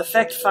 It will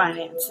affect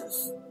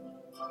finances.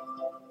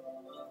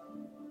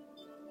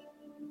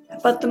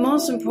 But the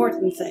most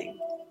important thing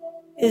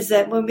is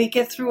that when we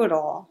get through it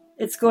all,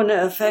 it's going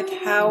to affect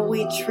how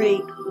we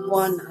treat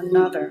one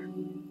another.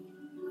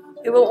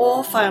 It will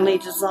all finally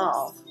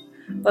dissolve,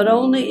 but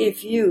only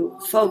if you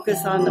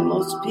focus on the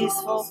most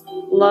peaceful,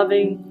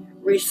 loving,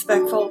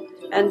 respectful,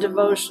 and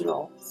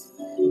devotional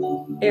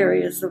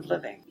areas of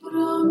living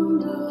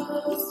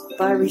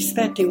by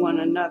respecting one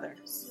another.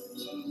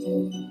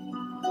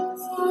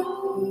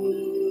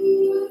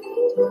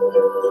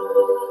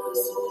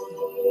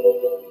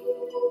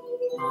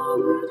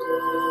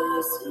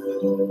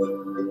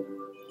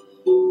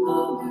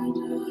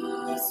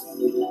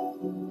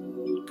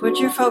 Put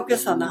your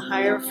focus on the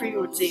higher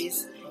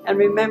frequencies and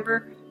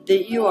remember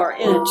that you are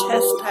in a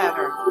test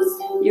pattern.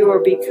 You are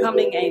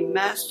becoming a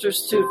master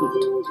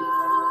student.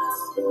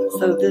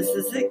 So this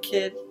is it,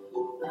 kid.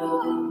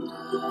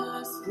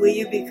 Will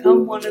you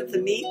become one of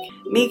the meek?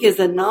 Meek is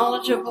a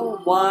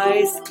knowledgeable,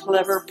 wise,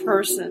 clever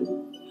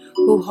person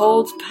who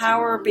holds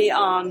power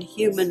beyond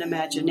human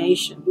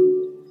imagination.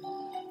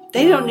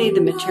 They don't need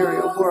the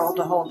material world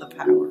to hold the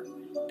power,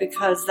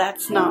 because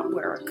that's not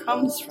where it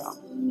comes from.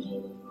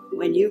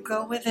 When you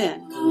go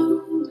within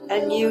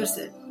and use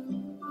it,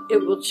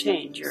 it will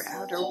change your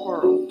outer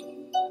world.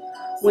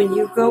 When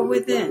you go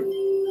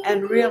within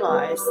and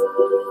realize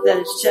that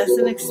it's just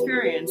an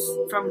experience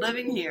from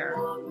living here,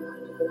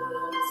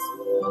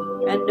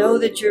 and know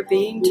that you're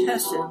being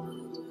tested,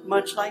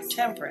 much like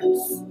temperance,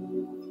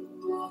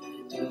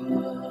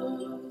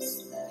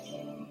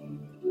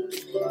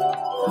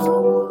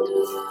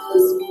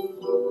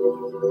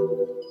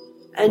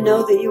 and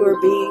know that you are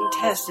being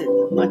tested,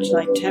 much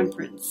like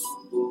temperance.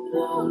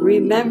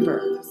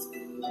 Remember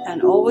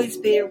and always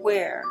be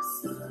aware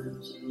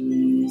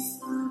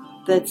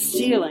that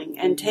stealing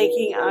and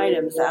taking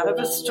items out of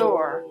a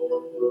store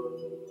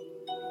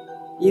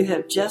you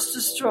have just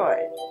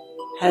destroyed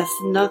has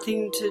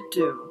nothing to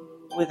do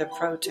with a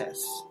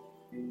protest.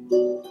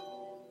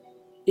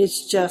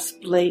 It's just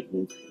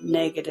blatant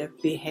negative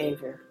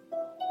behavior.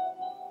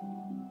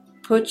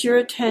 Put your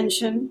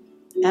attention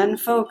and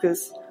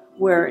focus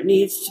where it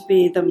needs to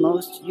be the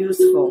most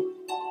useful.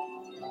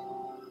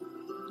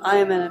 I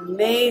am an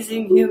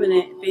amazing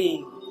human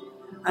being.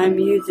 I'm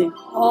using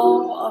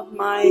all of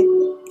my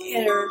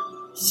inner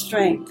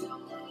strength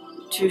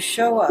to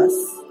show us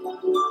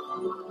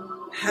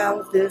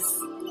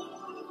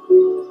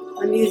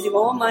I'm using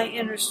all my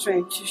inner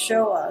strength to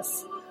show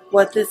us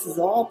what this is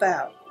all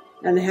about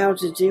and how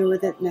to deal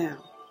with it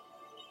now.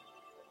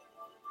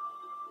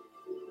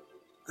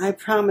 I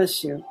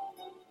promise you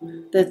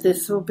that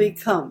this will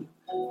become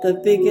the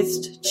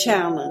biggest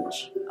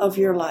challenge of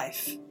your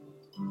life.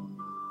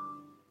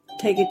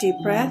 Take a deep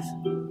breath.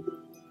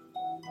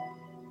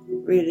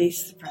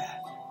 Release the breath.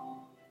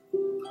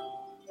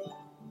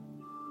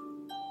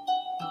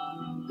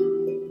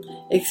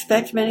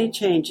 Expect many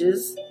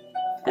changes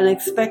and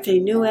expect a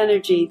new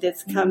energy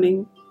that's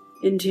coming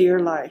into your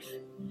life.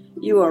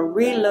 You are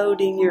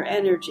reloading your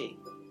energy.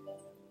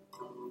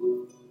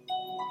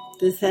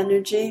 This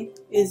energy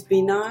is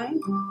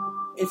benign,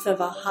 it's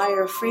of a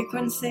higher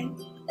frequency,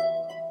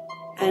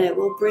 and it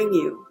will bring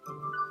you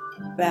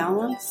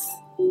balance,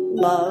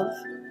 love,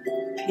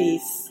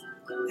 peace,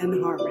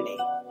 and harmony.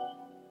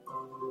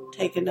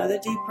 Take another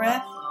deep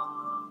breath.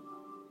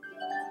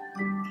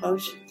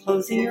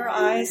 Closing your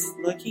eyes,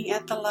 looking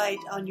at the light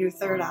on your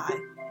third eye.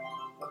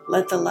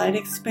 Let the light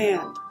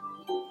expand.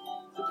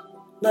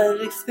 Let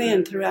it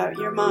expand throughout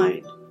your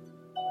mind,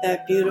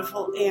 that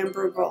beautiful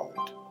amber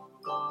gold.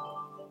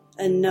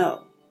 And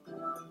know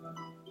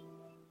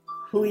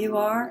who you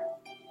are,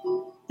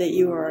 that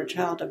you are a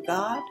child of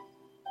God,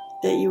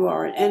 that you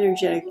are an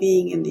energetic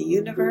being in the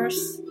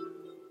universe,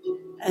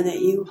 and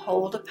that you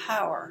hold a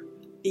power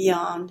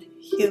beyond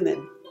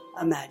human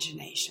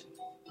imagination.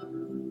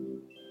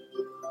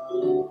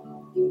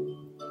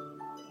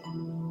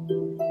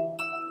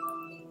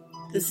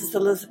 This is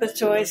Elizabeth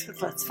Joyce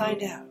with Let's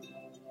Find Out.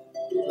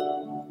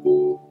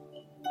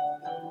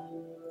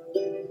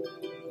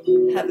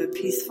 Have a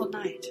peaceful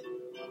night,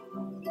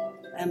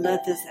 and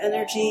let this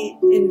energy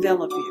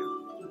envelop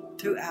you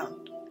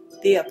throughout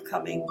the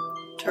upcoming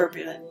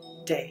turbulent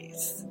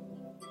days.